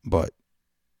robot. But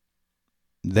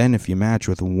then if you match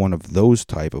with one of those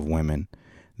type of women,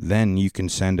 then you can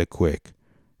send a quick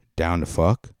down to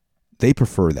fuck. They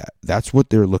prefer that. That's what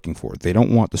they're looking for. They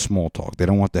don't want the small talk. They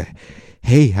don't want the,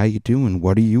 hey, how you doing?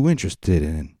 What are you interested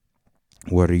in?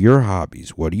 What are your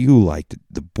hobbies? What do you like?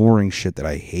 The boring shit that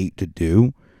I hate to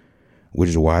do, which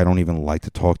is why I don't even like to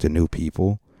talk to new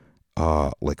people,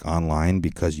 like online,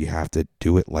 because you have to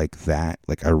do it like that.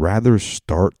 Like, I'd rather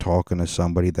start talking to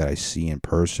somebody that I see in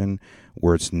person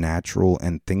where it's natural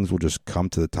and things will just come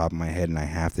to the top of my head and I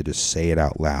have to just say it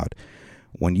out loud.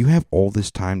 When you have all this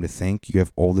time to think, you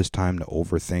have all this time to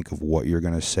overthink of what you're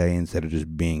going to say instead of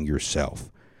just being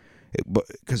yourself.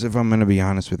 Because if I'm going to be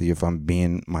honest with you, if I'm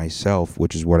being myself,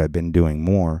 which is what I've been doing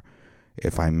more,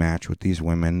 if I match with these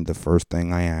women, the first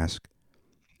thing I ask,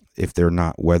 if they're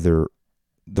not, the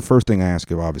first thing I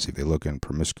ask, if obviously if they look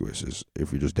promiscuous, is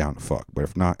if you're just down to fuck. But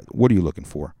if not, what are you looking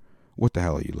for? What the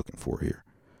hell are you looking for here?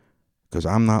 Because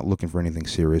I'm not looking for anything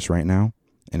serious right now.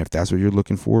 And if that's what you're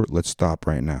looking for, let's stop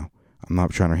right now. I'm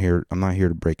not here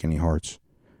to break any hearts.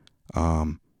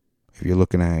 If you're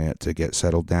looking to get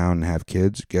settled down and have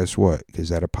kids, guess what? Is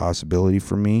that a possibility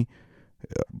for me?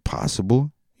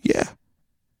 Possible. Yeah.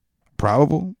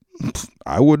 Probable.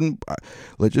 I wouldn't.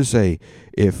 Let's just say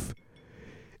if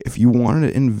you wanted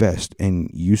to invest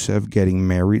in Yusef getting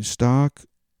married stock,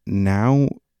 now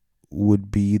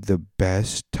would be the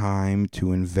best time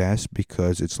to invest,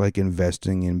 because it's like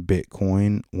investing in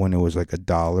Bitcoin when it was like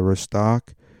 $1 a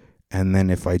stock. And then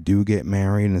if I do get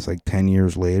married and it's like 10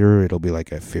 years later, it'll be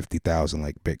like at 50,000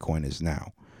 like Bitcoin is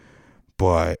now.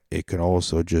 But it could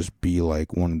also just be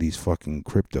like one of these fucking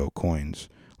crypto coins,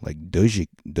 like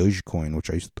Dogecoin, which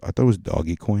I thought was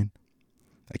Doggy Coin.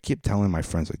 I keep telling my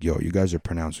friends, like, yo, you guys are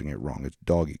pronouncing it wrong. It's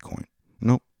Doggy Coin.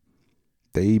 Nope.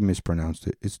 They mispronounced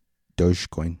it. It's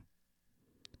Dogecoin.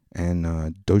 And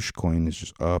Dogecoin is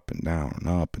just up and down and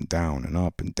up and down and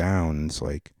up and down. And it's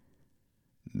like,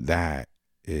 that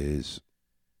is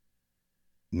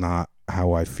not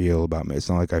how I feel about me. It's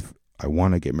not like I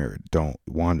want to get married. Don't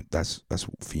want. That's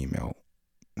female.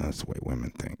 That's the way women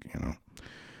think, you know.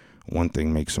 One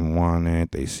thing makes them want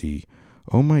it. They see,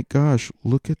 oh my gosh,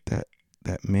 look at that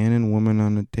man and woman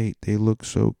on a date. They look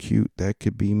so cute. That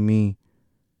could be me.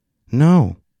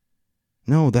 No,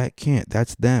 that can't.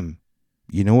 That's them.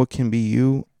 You know what can be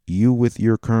you? You with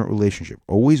your current relationship.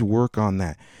 Always work on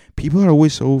that. People are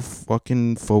always so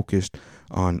fucking focused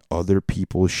on other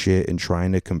people's shit and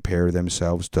trying to compare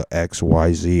themselves to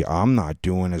XYZ. I'm not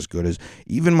doing as good as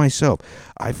even myself.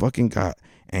 I fucking got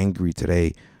angry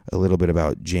today a little bit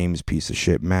about James piece of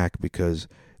shit Mac, because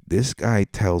this guy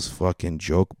tells fucking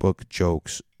joke book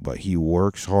jokes, but he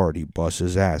works hard. He busts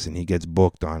his ass and he gets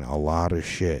booked on a lot of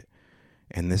shit.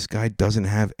 And this guy doesn't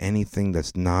have anything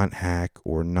that's not hack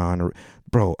or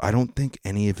bro, I don't think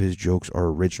any of his jokes are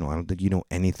original. I don't think you know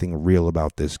anything real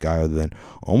about this guy other than,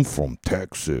 I'm from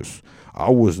Texas. I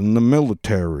was in the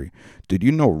military. Did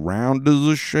you know round is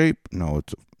a shape? No.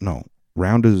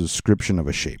 Round is a description of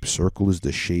a shape. Circle is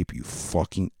the shape, you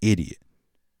fucking idiot.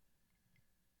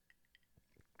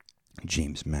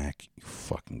 James Mack, you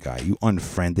fucking guy. You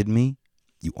unfriended me?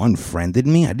 You unfriended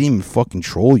me? I didn't even fucking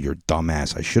troll your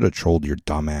dumbass. I should have trolled your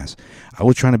dumbass. I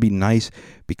was trying to be nice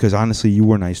because honestly, you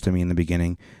were nice to me in the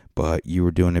beginning, but you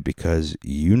were doing it because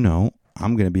you know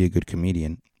I'm going to be a good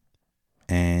comedian.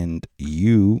 And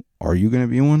are you going to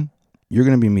be one? You're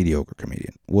going to be a mediocre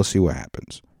comedian. We'll see what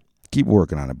happens. Keep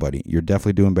working on it, buddy. You're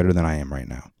definitely doing better than I am right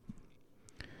now.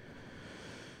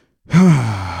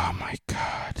 Oh, my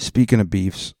God. Speaking of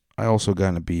beefs, I also got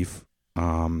in a beef.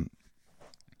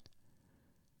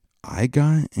 I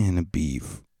got in a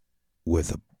beef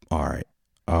with all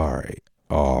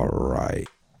right.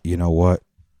 You know what?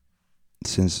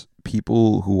 Since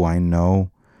people who I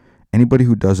know, anybody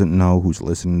who doesn't know, who's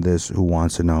listening to this, who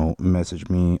wants to know, message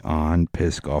me on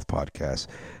Pissed Off Podcast.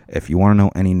 If you want to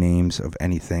know any names of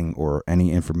anything or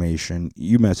any information,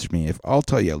 you message me. I'll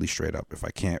tell you at least straight up. If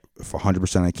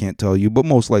 100% I can't tell you, but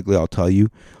most likely I'll tell you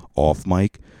off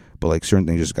mic. But like certain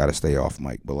things just got to stay off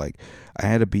mic. But like I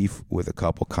had a beef with a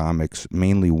couple comics,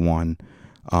 mainly one,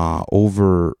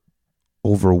 over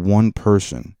one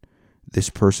person.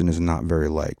 This person is not very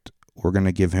liked. We're going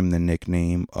to give him the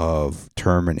nickname of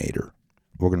Terminator.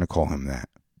 We're going to call him that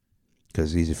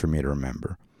because it's easy for me to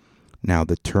remember. Now,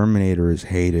 the Terminator is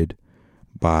hated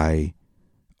by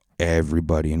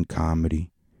everybody in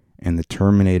comedy. And the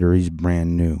Terminator, he's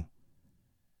brand new.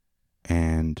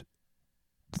 And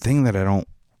the thing that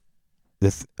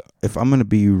if I'm going to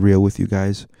be real with you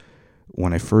guys,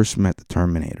 when I first met the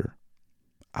Terminator,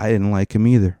 I didn't like him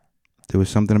either. There was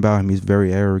something about him. He's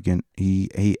very arrogant.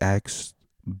 He acts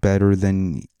better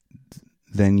than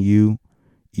you,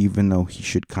 even though he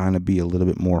should kind of be a little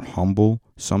bit more humble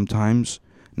sometimes.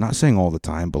 Not saying all the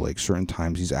time, but like certain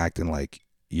times he's acting like,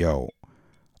 yo,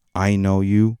 I know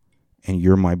you and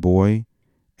you're my boy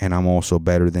and I'm also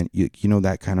better than you. You know,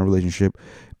 that kind of relationship.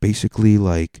 Basically,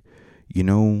 like, you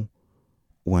know,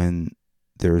 when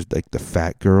there's like the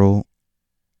fat girl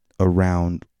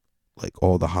around like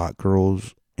all the hot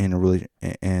girls in a relation,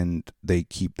 and they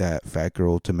keep that fat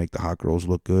girl to make the hot girls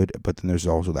look good, but then there's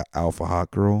also that alpha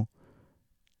hot girl.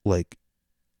 Like,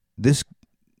 this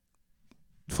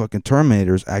fucking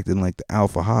Terminator's acting like the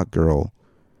alpha hot girl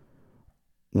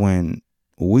when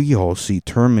we all see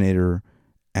Terminator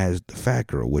as the fat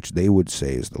girl, which they would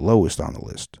say is the lowest on the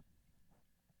list.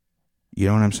 You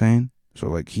know what I'm saying? So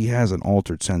like he has an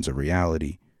altered sense of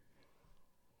reality.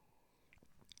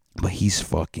 But he's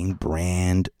fucking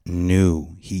brand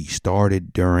new. He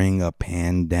started during a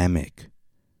pandemic.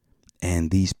 And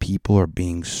these people are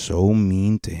being so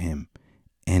mean to him.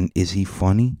 And is he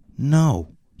funny?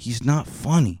 No, he's not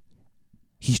funny.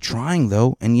 He's trying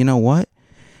though. And you know what?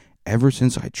 Ever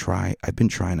since I've been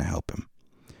trying to help him.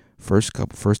 First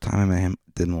time I met him,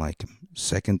 didn't like him.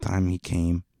 Second time he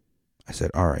came, I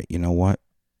said, all right, you know what?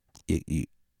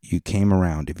 You came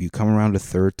around. If you come around a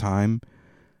third time,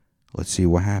 let's see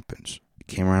what happens.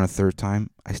 Came around a third time.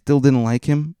 I still didn't like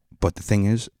him, but the thing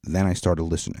is, then I started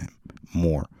listening to him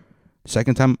more.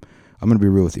 Second time, I'm going to be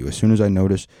real with you. As soon as I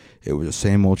noticed it was the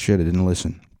same old shit, I didn't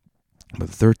listen. But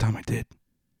the third time I did.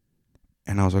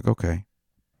 And I was like, okay,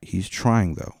 he's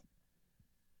trying though.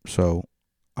 So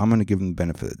I'm going to give him the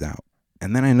benefit of the doubt.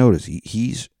 And then I noticed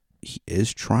he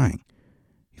is trying.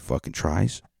 He fucking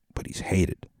tries, but he's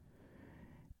hated.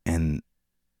 And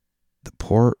the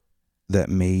part that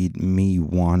made me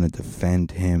want to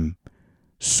defend him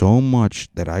so much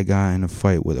that I got in a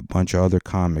fight with a bunch of other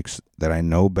comics that I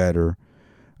know better.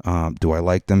 Do I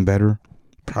like them better?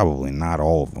 Probably not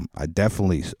all of them. I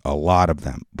definitely, a lot of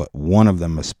them, but one of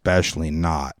them especially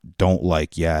not. Don't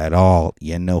like ya at all.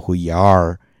 You know who you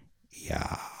are.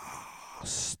 Yeah,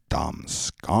 dumb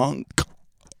skunk.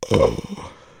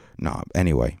 No,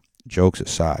 anyway, jokes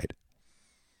aside.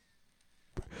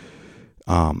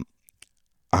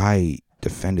 I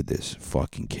defended this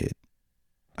fucking kid.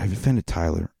 I defended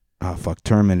Tyler.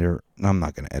 Terminator. I'm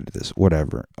not going to edit this.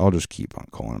 Whatever. I'll just keep on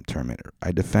calling him Terminator.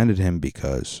 I defended him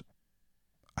because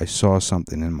I saw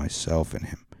something in myself in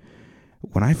him.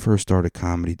 When I first started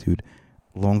comedy, dude,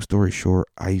 long story short,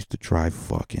 I used to drive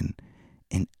fucking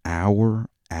an hour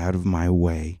out of my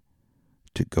way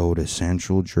to go to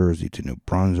Central Jersey, to New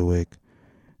Brunswick,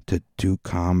 to do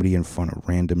comedy in front of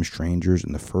random strangers.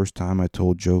 And the first time I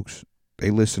told jokes,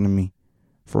 they listened to me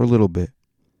for a little bit.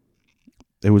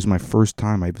 It was my first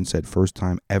time. I even said first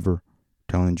time ever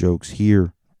telling jokes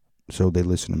here. So they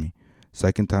listened to me.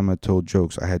 Second time I told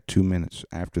jokes, I had 2 minutes.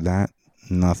 After that,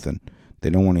 nothing. They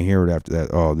don't want to hear it after that.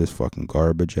 Oh, this fucking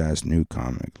garbage ass new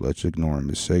comic. Let's ignore him.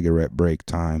 It's cigarette break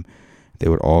time. They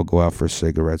would all go out for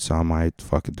cigarettes on my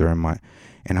fucking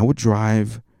and I would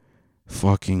drive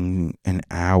fucking an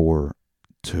hour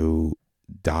to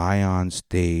die on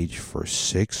stage for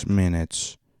 6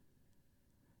 minutes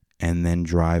and then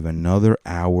drive another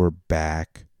hour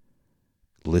back,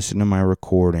 listen to my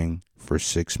recording for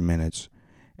 6 minutes,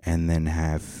 and then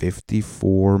have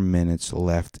 54 minutes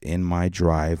left in my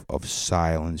drive of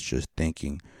silence just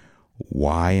thinking,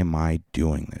 why am I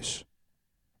doing this?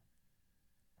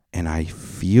 And I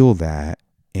feel that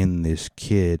in this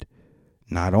kid,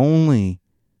 not only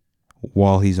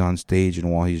while he's on stage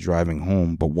and while he's driving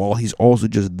home, but while he's also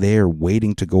just there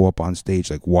waiting to go up on stage.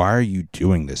 Like, why are you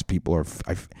doing this? People are,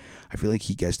 I feel like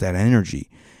he gets that energy.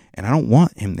 And I don't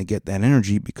want him to get that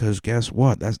energy because guess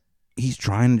what? He's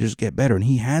trying to just get better. And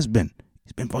he has been.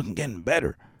 He's been fucking getting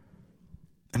better.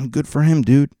 And good for him,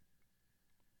 dude.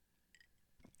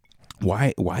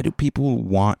 Why do people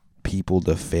want people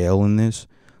to fail in this?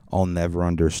 I'll never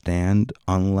understand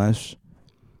unless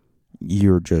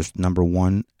you're just, number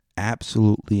one,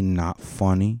 absolutely not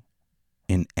funny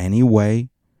in any way.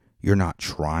 You're not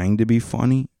trying to be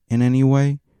funny in any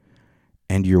way.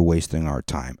 And you're wasting our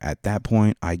time. At that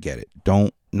point, I get it.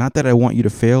 Not that I want you to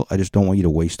fail. I just don't want you to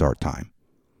waste our time.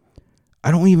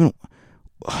 I don't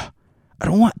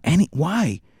want any.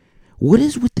 Why? What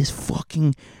is with this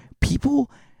fucking.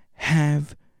 People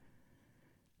have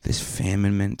this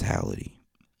famine mentality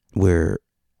where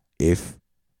if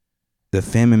the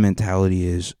famine mentality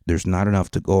is there's not enough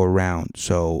to go around,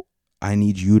 so I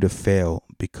need you to fail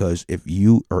because if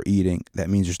you are eating, that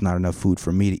means there's not enough food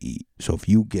for me to eat. So if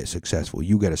you get successful,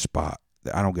 you get a spot.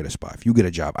 I don't get a spot. If you get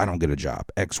a job, I don't get a job.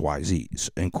 X, Y, Z.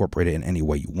 Incorporate it in any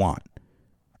way you want.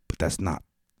 But that's not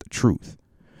the truth.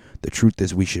 The truth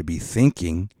is we should be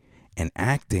thinking and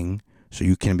acting so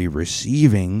you can be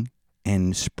receiving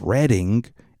and spreading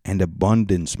an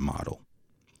abundance model.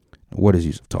 What is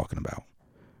he talking about?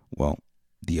 Well,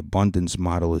 the abundance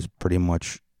model is pretty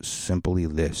much simply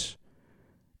this.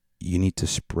 You need to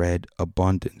spread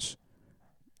abundance.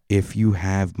 If you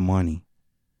have money,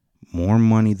 more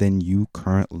money than you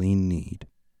currently need.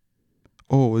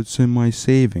 Oh, it's in my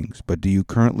savings. But do you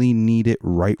currently need it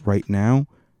right now?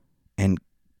 And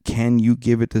can you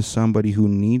give it to somebody who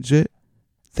needs it?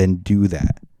 Then do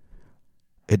that.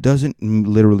 It doesn't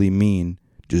literally mean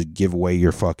just give away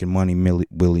your fucking money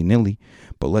willy-nilly.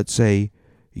 But let's say,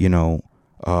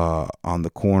 on the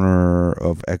corner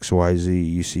of XYZ,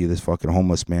 you see this fucking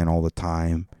homeless man all the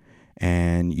time,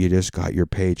 and you just got your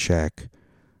paycheck,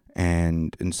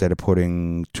 and instead of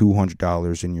putting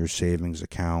 $200 in your savings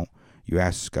account, you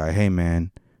ask this guy, hey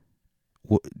man,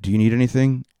 do you need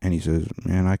anything? And he says,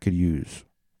 man, I could use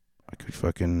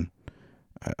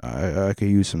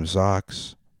some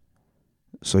socks.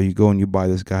 So you go and you buy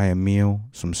this guy a meal,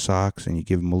 some socks, and you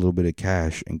give him a little bit of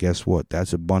cash, and guess what?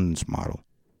 That's abundance model.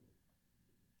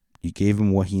 You gave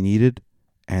him what he needed,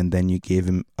 and then you gave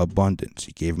him abundance.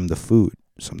 You gave him the food,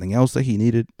 something else that he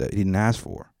needed that he didn't ask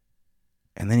for.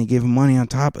 And then you gave him money on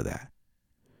top of that.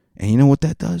 And you know what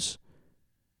that does?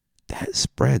 That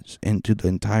spreads into the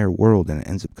entire world, and it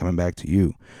ends up coming back to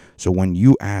you. So when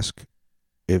you ask,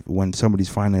 when somebody's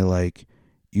finally like,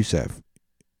 Yusef,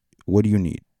 what do you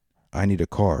need? I need a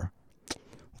car.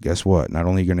 Guess what? Not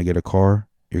only are you going to get a car,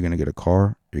 you're going to get a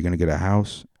car, you're going to get a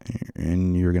house,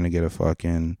 and you're going to get a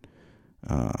fucking,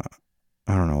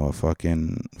 a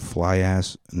fucking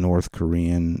fly-ass North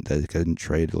Korean that can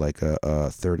trade like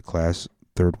a third-class,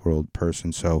 third-world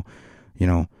person. So,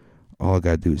 all I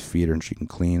got to do is feed her and she can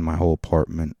clean my whole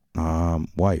apartment.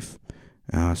 Wife.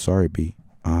 Sorry, B.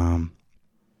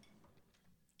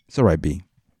 It's all right, B.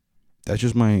 That's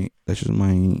just my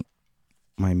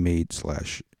maid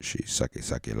 / she suck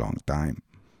a long time.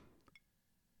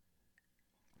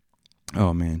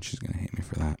 Oh man, she's gonna hate me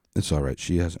for that. It's alright,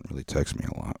 she hasn't really texted me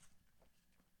a lot.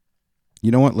 You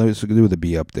know what, let's do the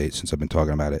B update since I've been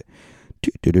talking about it.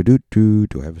 Do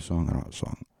I have a song? I don't have a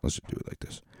song. Let's just do it like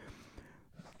this.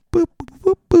 Boop, boop,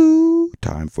 boop, boop.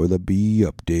 Time for the B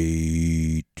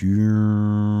update.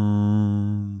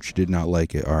 She did not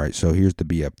like it. Alright, so here's the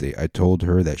B update. I told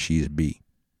her that she's B.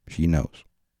 She knows.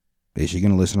 Is she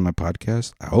going to listen to my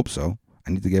podcast? I hope so.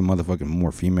 I need to get motherfucking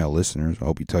more female listeners. I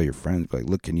hope you tell your friends. Like,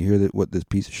 look, can you hear what this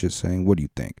piece of shit's saying? What do you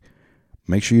think?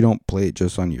 Make sure you don't play it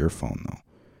just on your phone, though.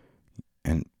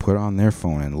 And put it on their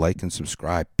phone and like and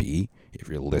subscribe, B, if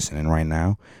you're listening right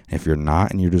now. If you're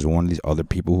not and you're just one of these other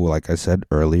people who, like I said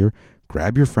earlier,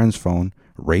 grab your friend's phone,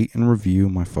 rate and review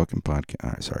my fucking podcast. All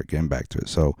right, sorry, getting back to it.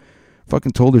 So,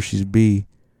 fucking told her she's B.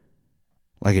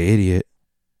 like an idiot.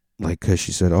 Like, because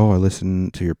she said, oh, I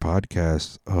listened to your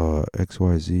podcast,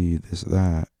 XYZ, this,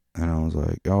 that. And I was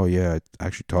like, oh, yeah, I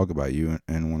actually talk about you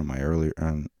in one of my earlier,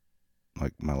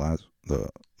 like my last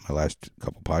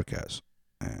couple podcasts.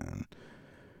 And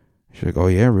she's like, oh,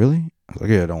 yeah, really? I was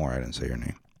like, yeah, don't worry, I didn't say your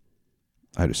name.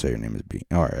 I just say your name is B.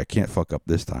 All right, I can't fuck up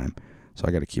this time, so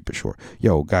I got to keep it short.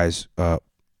 Yo, guys,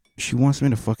 she wants me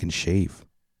to fucking shave.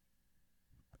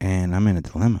 And I'm in a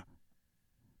dilemma.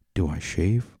 Do I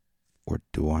shave or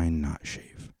do I not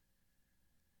shave?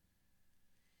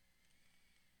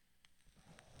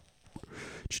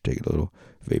 Just take a little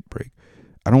vape break.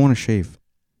 I don't want to shave.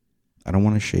 I don't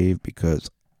want to shave because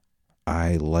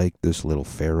I like this little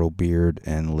pharaoh beard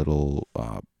and little,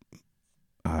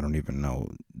 I don't even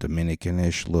know,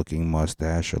 Dominican-ish looking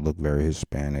mustache. I look very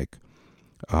Hispanic.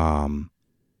 Sam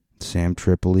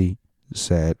Tripoli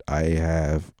said I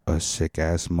have a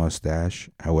sick-ass mustache.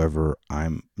 However,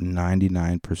 I'm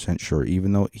 99% sure,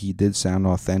 even though he did sound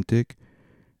authentic,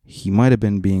 he might have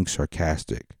been being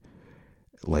sarcastic,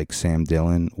 like Sam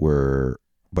Dillon,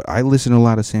 but I listen to a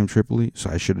lot of Sam Tripoli, so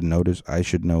I should have noticed. I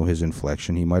should know his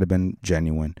inflection. He might have been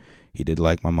genuine. He did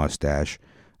like my mustache.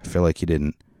 I feel like he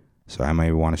didn't, so I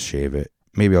might want to shave it.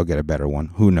 Maybe I'll get a better one.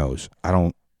 Who knows? I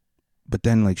don't. But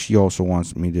then, like, she also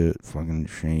wants me to fucking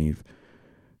shave.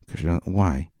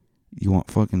 Why? You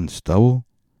want fucking stubble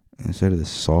instead of this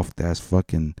soft ass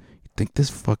fucking? You think this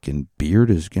fucking beard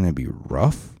is gonna be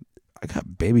rough? I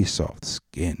got baby soft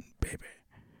skin, baby.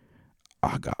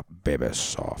 I got baby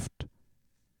soft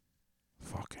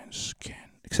fucking skin.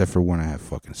 Except for when I have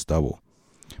fucking stubble.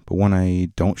 But when I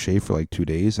don't shave for like 2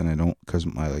 days and I don't, because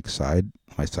my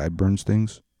sideburns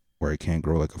things where I can't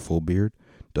grow like a full beard,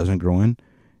 doesn't grow in.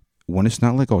 When it's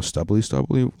not like all stubbly,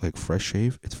 like fresh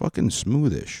shave, it's fucking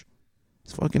smoothish.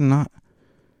 It's fucking not.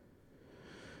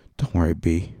 Don't worry,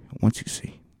 B. Once you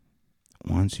see.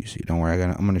 Don't worry,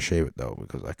 I'm gonna shave it though,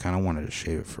 because I kind of wanted to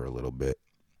shave it for a little bit.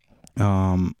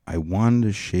 I wanted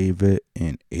to shave it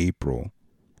in April,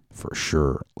 for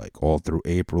sure, like all through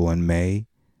April and May,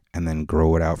 and then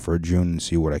grow it out for June and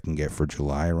see what I can get for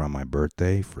July around my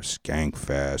birthday for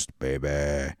Skankfest,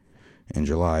 baby, in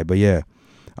July. But yeah.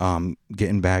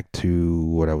 Getting back to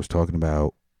what I was talking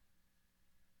about,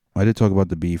 I did talk about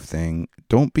the beef thing.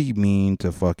 Don't be mean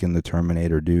to fucking the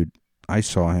Terminator, dude. I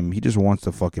saw him. He just wants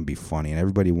to fucking be funny, and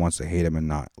everybody wants to hate him and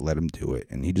not let him do it,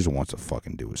 and he just wants to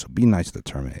fucking do it. So be nice to the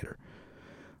Terminator.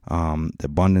 The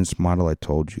abundance model, I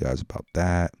told you guys about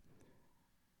that.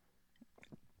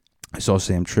 I saw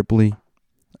Sam Tripoli.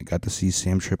 I got to see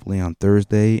Sam Tripoli on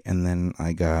Thursday, and then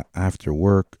I got, after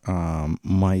work,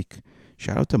 Mike.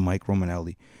 Shout out to Mike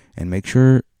Romanelli, and make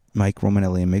sure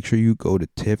you go to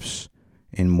Tiff's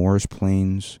in Morris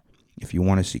Plains. If you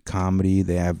want to see comedy,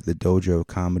 they have the Dojo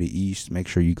Comedy East. Make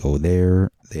sure you go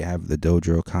there. They have the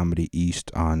Dojo Comedy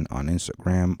East on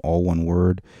Instagram, all one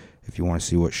word. If you want to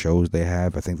see what shows they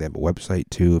have, I think they have a website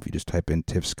too. If you just type in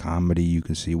Tiff's Comedy, you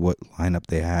can see what lineup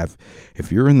they have.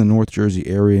 If you're in the North Jersey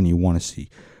area and you want to see,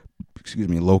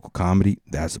 local comedy,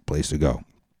 that's the place to go.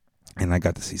 And I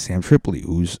got to see Sam Tripoli,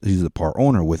 he's the part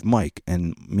owner with Mike,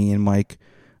 and me and Mike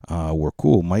were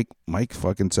cool. Mike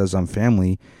fucking says I'm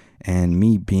family, and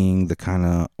me being the kind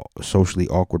of socially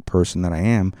awkward person that I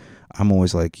am, I'm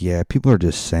always like, yeah, people are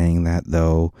just saying that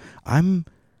though.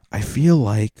 I feel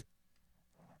like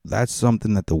that's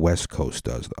something that the West Coast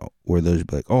does though, where there's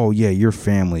like, oh yeah, you're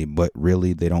family, but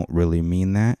really they don't really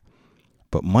mean that.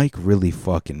 But Mike really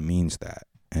fucking means that,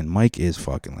 and Mike is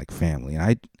fucking like family,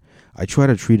 and I try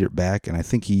to treat it back, and I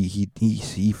think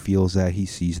he feels that, he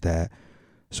sees that.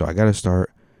 So I got to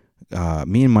start.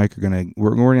 Me and Mike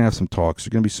we're gonna have some talks. There's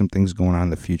gonna be some things going on in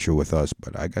the future with us,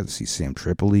 but I got to see Sam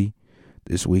Tripoli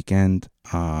this weekend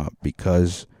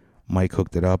because Mike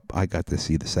hooked it up. I got to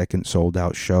see the second sold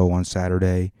out show on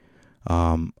Saturday.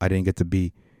 I didn't get to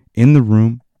be in the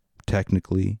room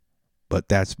technically, but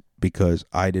that's because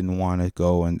I didn't want to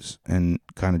go and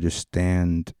kind of just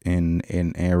stand in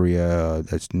an area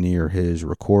that's near his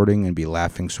recording and be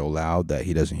laughing so loud that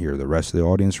he doesn't hear the rest of the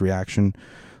audience reaction.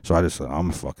 So I'm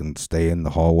gonna fucking stay in the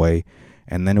hallway.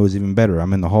 And then it was even better.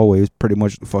 I'm in the hallway. It's pretty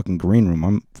much the fucking green room.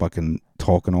 I'm fucking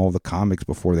talking all the comics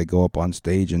before they go up on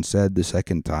stage, and said the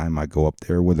second time I go up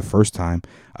there, where the first time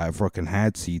I fucking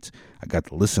had seats, I got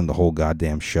to listen to the whole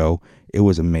goddamn show. It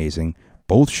was amazing.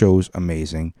 Both shows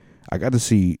amazing. I got to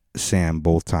see Sam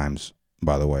both times,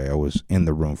 by the way. I was in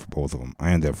the room for both of them.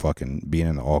 I ended up fucking being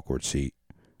in the awkward seat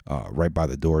right by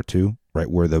the door, too. Right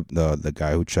where the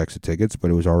guy who checks the tickets.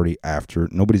 But it was already after.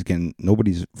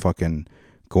 Nobody's fucking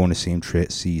going to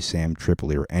see Sam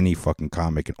Tripoli or any fucking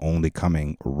comic and only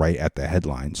coming right at the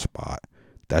headline spot.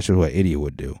 That's just what an idiot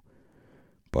would do.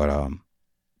 But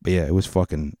But yeah, it was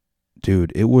fucking,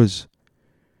 dude. It was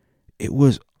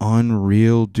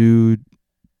unreal, dude.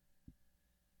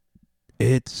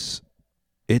 It's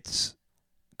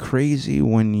crazy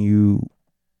when you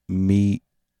meet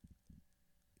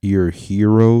your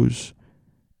heroes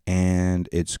and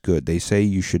it's good. They say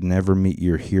you should never meet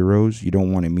your heroes. You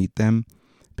don't want to meet them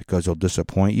because they'll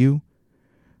disappoint you.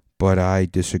 But I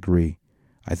disagree.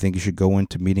 I think you should go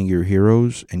into meeting your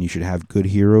heroes and you should have good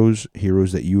heroes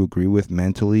that you agree with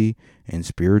mentally and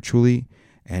spiritually.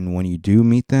 And when you do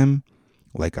meet them,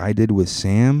 like I did with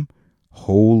Sam,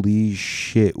 holy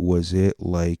shit, was it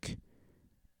like,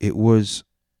 it was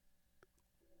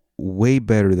way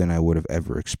better than I would have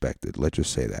ever expected. Let's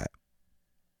just say that.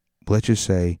 Let's just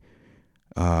say,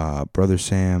 Brother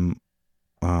Sam,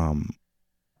 I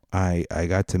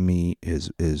got to meet his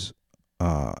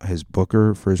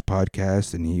booker for his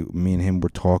podcast, and me and him were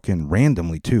talking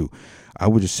randomly too. I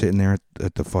was just sitting there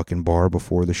at the fucking bar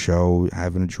before the show,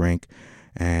 having a drink,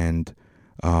 and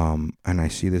I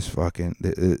see this guy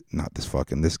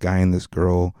and this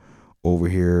girl over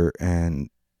here, and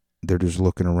they're just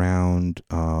looking around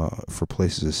for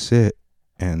places to sit,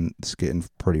 and it's getting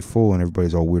pretty full, and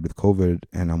everybody's all weird with COVID,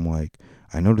 and I'm like,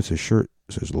 I noticed his shirt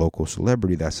says local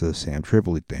celebrity. That's the Sam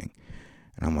Tripoli thing.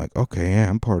 And I'm like, okay, yeah,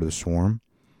 I'm part of the swarm.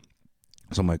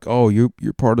 So I'm like, oh, you're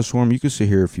part of the swarm. You can sit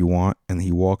here if you want. And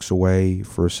he walks away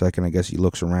for a second. I guess he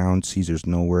looks around, sees there's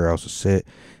nowhere else to sit.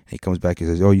 And he comes back and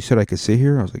says, oh, you said I could sit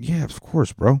here? I was like, yeah, of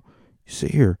course, bro. You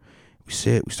sit here. We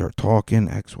sit. We start talking.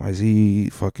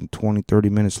 XYZ. Fucking 20, 30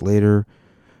 minutes later.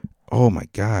 Oh, my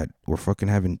God. We're fucking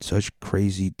having such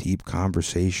crazy, deep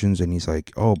conversations. And he's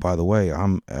like, oh, by the way,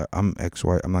 I'm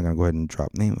XY. I'm not going to go ahead and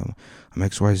drop name. I'm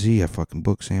XYZ. I fucking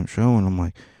booked Sam's show. And I'm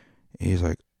like, he's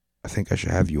like, I think I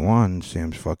should have you on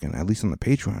Sam's fucking, at least on the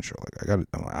Patreon show. Like,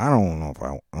 I don't know if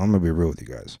I'm going to be real with you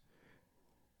guys.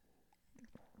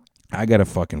 I got to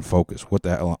fucking focus. What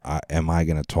the hell am I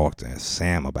going to talk to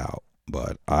Sam about?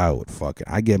 But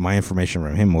I get my information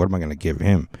from him. What am I going to give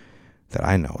him that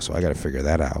I know? So I got to figure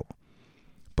that out.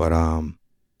 But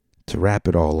to wrap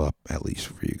it all up, at least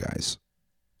for you guys,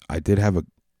 I did have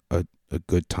a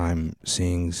good time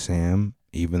seeing Sam,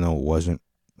 even though it wasn't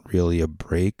really a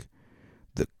break.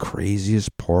 The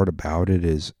craziest part about it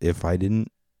is if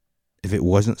it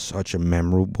wasn't such a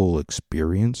memorable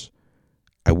experience,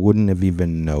 I wouldn't have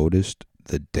even noticed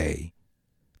the day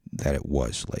that it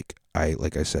was. Like I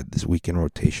said, this weekend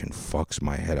rotation fucks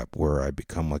my head up where I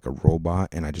become like a robot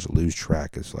and I just lose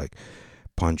track. It's like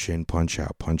punch in, punch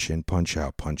out, punch in, punch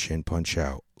out, punch in, punch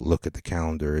out. Look at the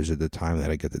calendar. Is it the time that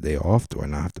I get the day off? Do I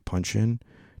not have to punch in?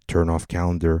 Turn off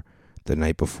calendar the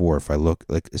night before. If I look,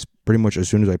 like, it's pretty much as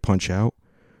soon as I punch out,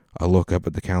 I'll look up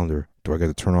at the calendar. Do I got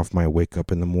to turn off my wake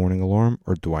up in the morning alarm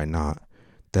or do I not?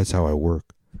 That's how I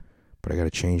work. But I got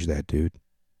to change that, dude.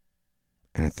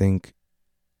 And I think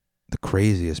the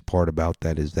craziest part about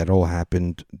that is that all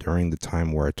happened during the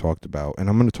time where I talked about, and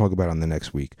I'm going to talk about it on the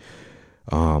next week,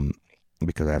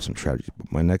 because I have some strategies.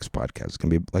 But my next podcast is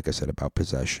going to be, like I said, about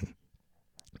possession.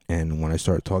 And when I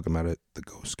started talking about it, the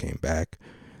ghosts came back.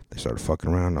 They started fucking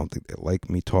around. I don't think they like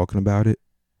me talking about it,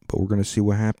 but we're going to see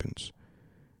what happens.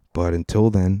 But until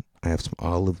then, I have some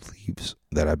olive leaves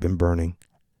that I've been burning.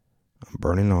 I'm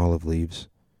burning olive leaves.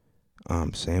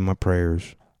 I'm saying my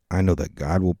prayers. I know that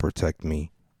God will protect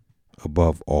me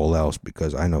above all else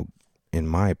because I know, in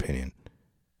my opinion,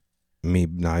 me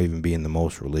not even being the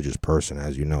most religious person,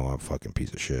 as you know, I'm a fucking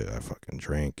piece of shit. I fucking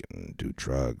drink and do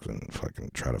drugs and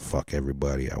fucking try to fuck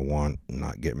everybody I want,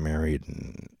 not get married,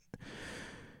 and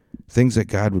things that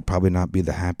God would probably not be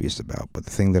the happiest about. But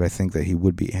the thing that I think that he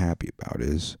would be happy about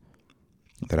is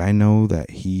that I know that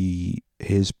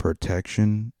his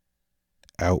protection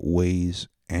outweighs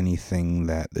anything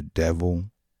that the devil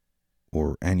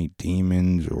or any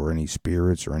demons or any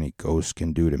spirits or any ghosts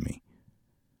can do to me.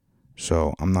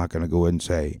 So I'm not going to go ahead and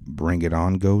say, bring it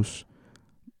on, ghosts,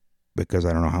 because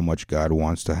I don't know how much God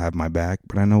wants to have my back,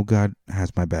 but I know God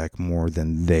has my back more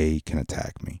than they can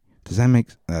attack me.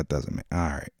 That doesn't make, all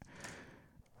right.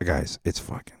 Guys, it's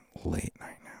fucking late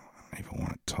night now. I don't even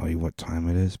want to tell you what time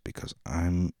it is because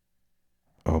oh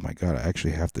my God, I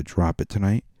actually have to drop it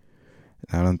tonight.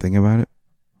 Now that I'm thinking about it,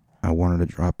 I wanted to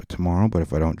drop it tomorrow, but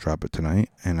if I don't drop it tonight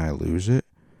and I lose it,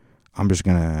 I'm just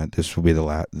this will be the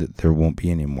last, there won't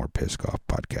be any more Pissed Off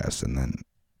podcasts,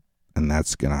 and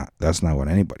that's not what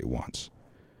anybody wants.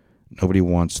 Nobody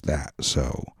wants that,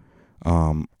 so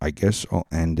I guess I'll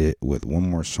end it with one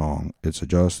more song. It's a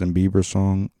Justin Bieber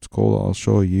song. It's called I'll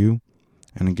Show You.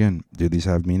 And again, do these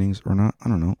have meanings or not? I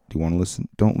don't know. Do you want to listen?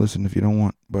 Don't listen if you don't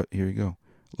want, but here you go.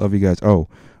 Love you guys. Oh,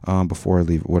 before I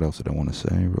leave, what else did I want to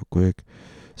say real quick?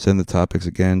 Send the topics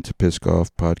again to Piskoff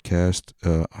Podcast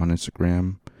on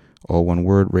Instagram. All one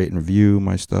word, rate and review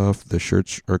my stuff. The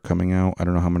shirts are coming out. I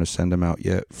don't know how I'm going to send them out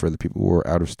yet for the people who are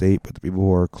out of state, but the people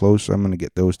who are close, I'm going to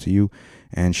get those to you.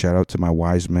 And shout out to my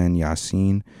wise men,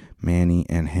 Yasin, Manny,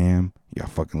 and Ham. Yeah, I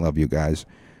fucking love you guys.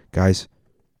 Guys,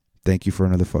 thank you for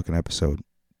another fucking episode.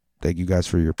 Thank you guys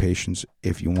for your patience.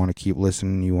 If you want to keep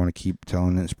listening, you want to keep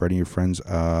telling it, spreading your friends, you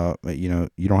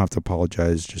don't have to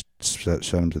apologize. Just send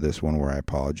them to this one where I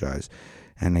apologize.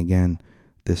 And again,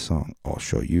 this song, I'll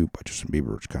Show You by Justin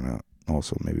Bieber, which kind of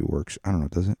also maybe works. I don't know,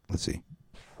 does it? Let's see.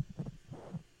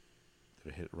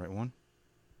 Did I hit the right one?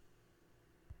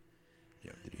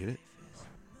 Yeah, did you hit it?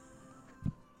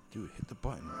 Dude, hit the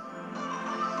button.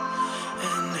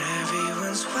 And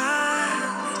everyone's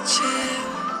watching.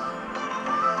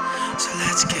 So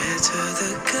let's get to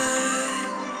the good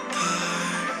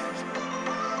part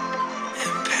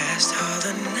and past all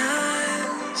the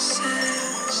nonsense.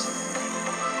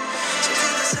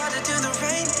 Sometimes it's hard to do the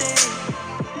right thing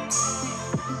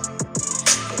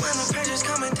when the pressure's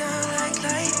coming down like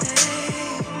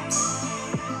lightning.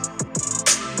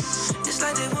 It's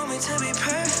like they want me to be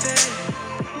perfect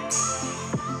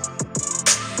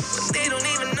when they don't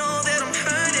even know that I'm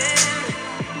hurting.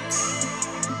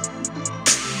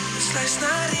 Life's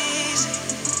not easy,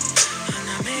 and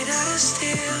I'm made out of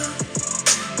steel.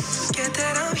 Don't forget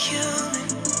that I'm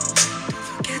human, don't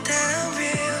forget that I'm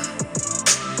real.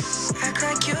 Act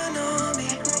like you know me,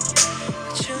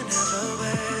 but you never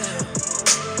will.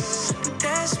 But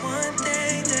there's one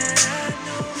thing that I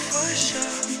know for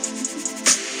sure.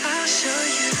 I'll show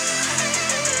you.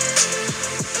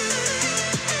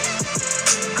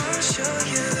 I'll show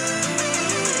you.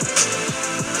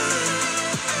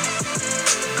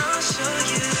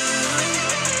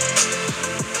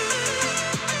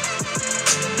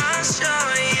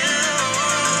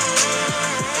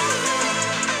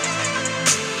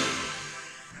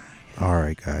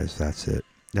 Alright guys, that's it.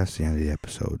 That's the end of the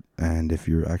episode. And if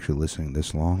you're actually listening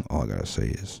this long, all I gotta say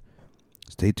is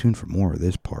stay tuned for more of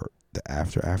this part, the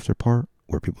after part,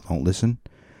 where people don't listen,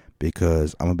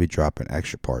 because I'm gonna be dropping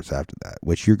extra parts after that,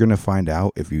 which you're gonna find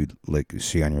out if you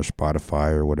see on your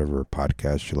Spotify or whatever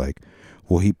podcast. You're like,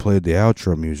 well, he played the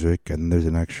outro music and there's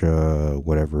an extra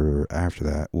whatever after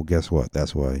that. Well, guess what?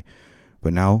 That's why.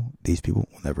 But now these people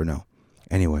will never know.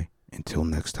 Anyway, until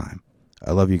next time,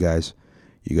 I love you guys.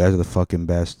 You guys are the fucking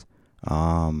best.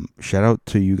 Shout out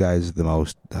to you guys the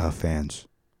most, fans,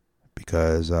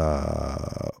 because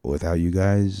without you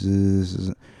guys,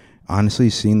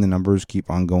 honestly, seeing the numbers keep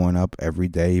on going up every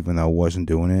day, even though I wasn't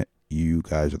doing it, you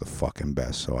guys are the fucking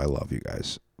best. So I love you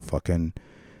guys. Fucking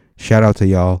shout out to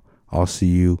y'all. I'll see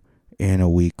you in a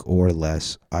week or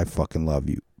less. I fucking love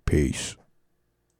you. Peace.